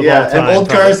 That's right. Of Yeah, all time, and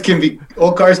old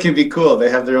cars can be cool.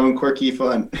 They have their own quirky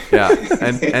fun. Yeah,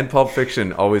 and Pulp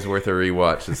Fiction, always worth a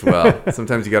rewatch as well.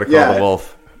 Sometimes you got to call the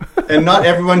wolf. And not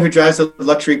everyone who drives a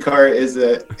luxury car is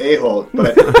a a-hole,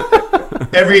 but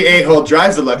every a-hole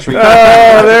drives a luxury car.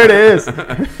 Oh, there it is.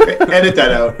 Edit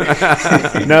that out.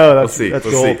 No, We'll see.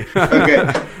 Okay.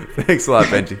 Thanks a lot,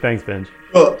 Benji. Thanks, Benj.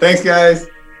 Cool. Thanks, guys.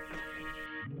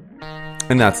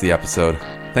 And that's the episode.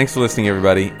 Thanks for listening,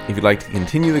 everybody. If you'd like to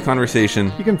continue the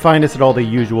conversation, you can find us at all the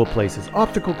usual places.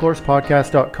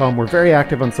 ObstacleCoursePodcast.com. We're very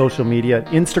active on social media,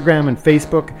 Instagram and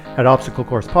Facebook at Obstacle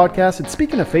Course Podcast. And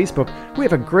speaking of Facebook, we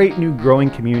have a great new growing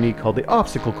community called the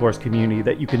Obstacle Course Community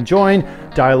that you can join,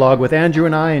 dialogue with Andrew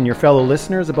and I and your fellow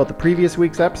listeners about the previous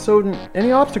week's episode and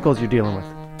any obstacles you're dealing with.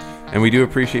 And we do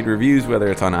appreciate reviews, whether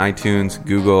it's on iTunes,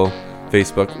 Google,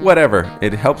 Facebook, whatever.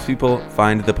 It helps people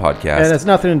find the podcast. And it's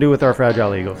nothing to do with our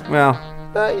fragile egos. Well,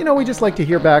 we just like to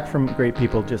hear back from great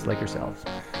people just like yourselves.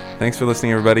 Thanks for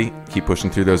listening, everybody. Keep pushing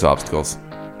through those obstacles.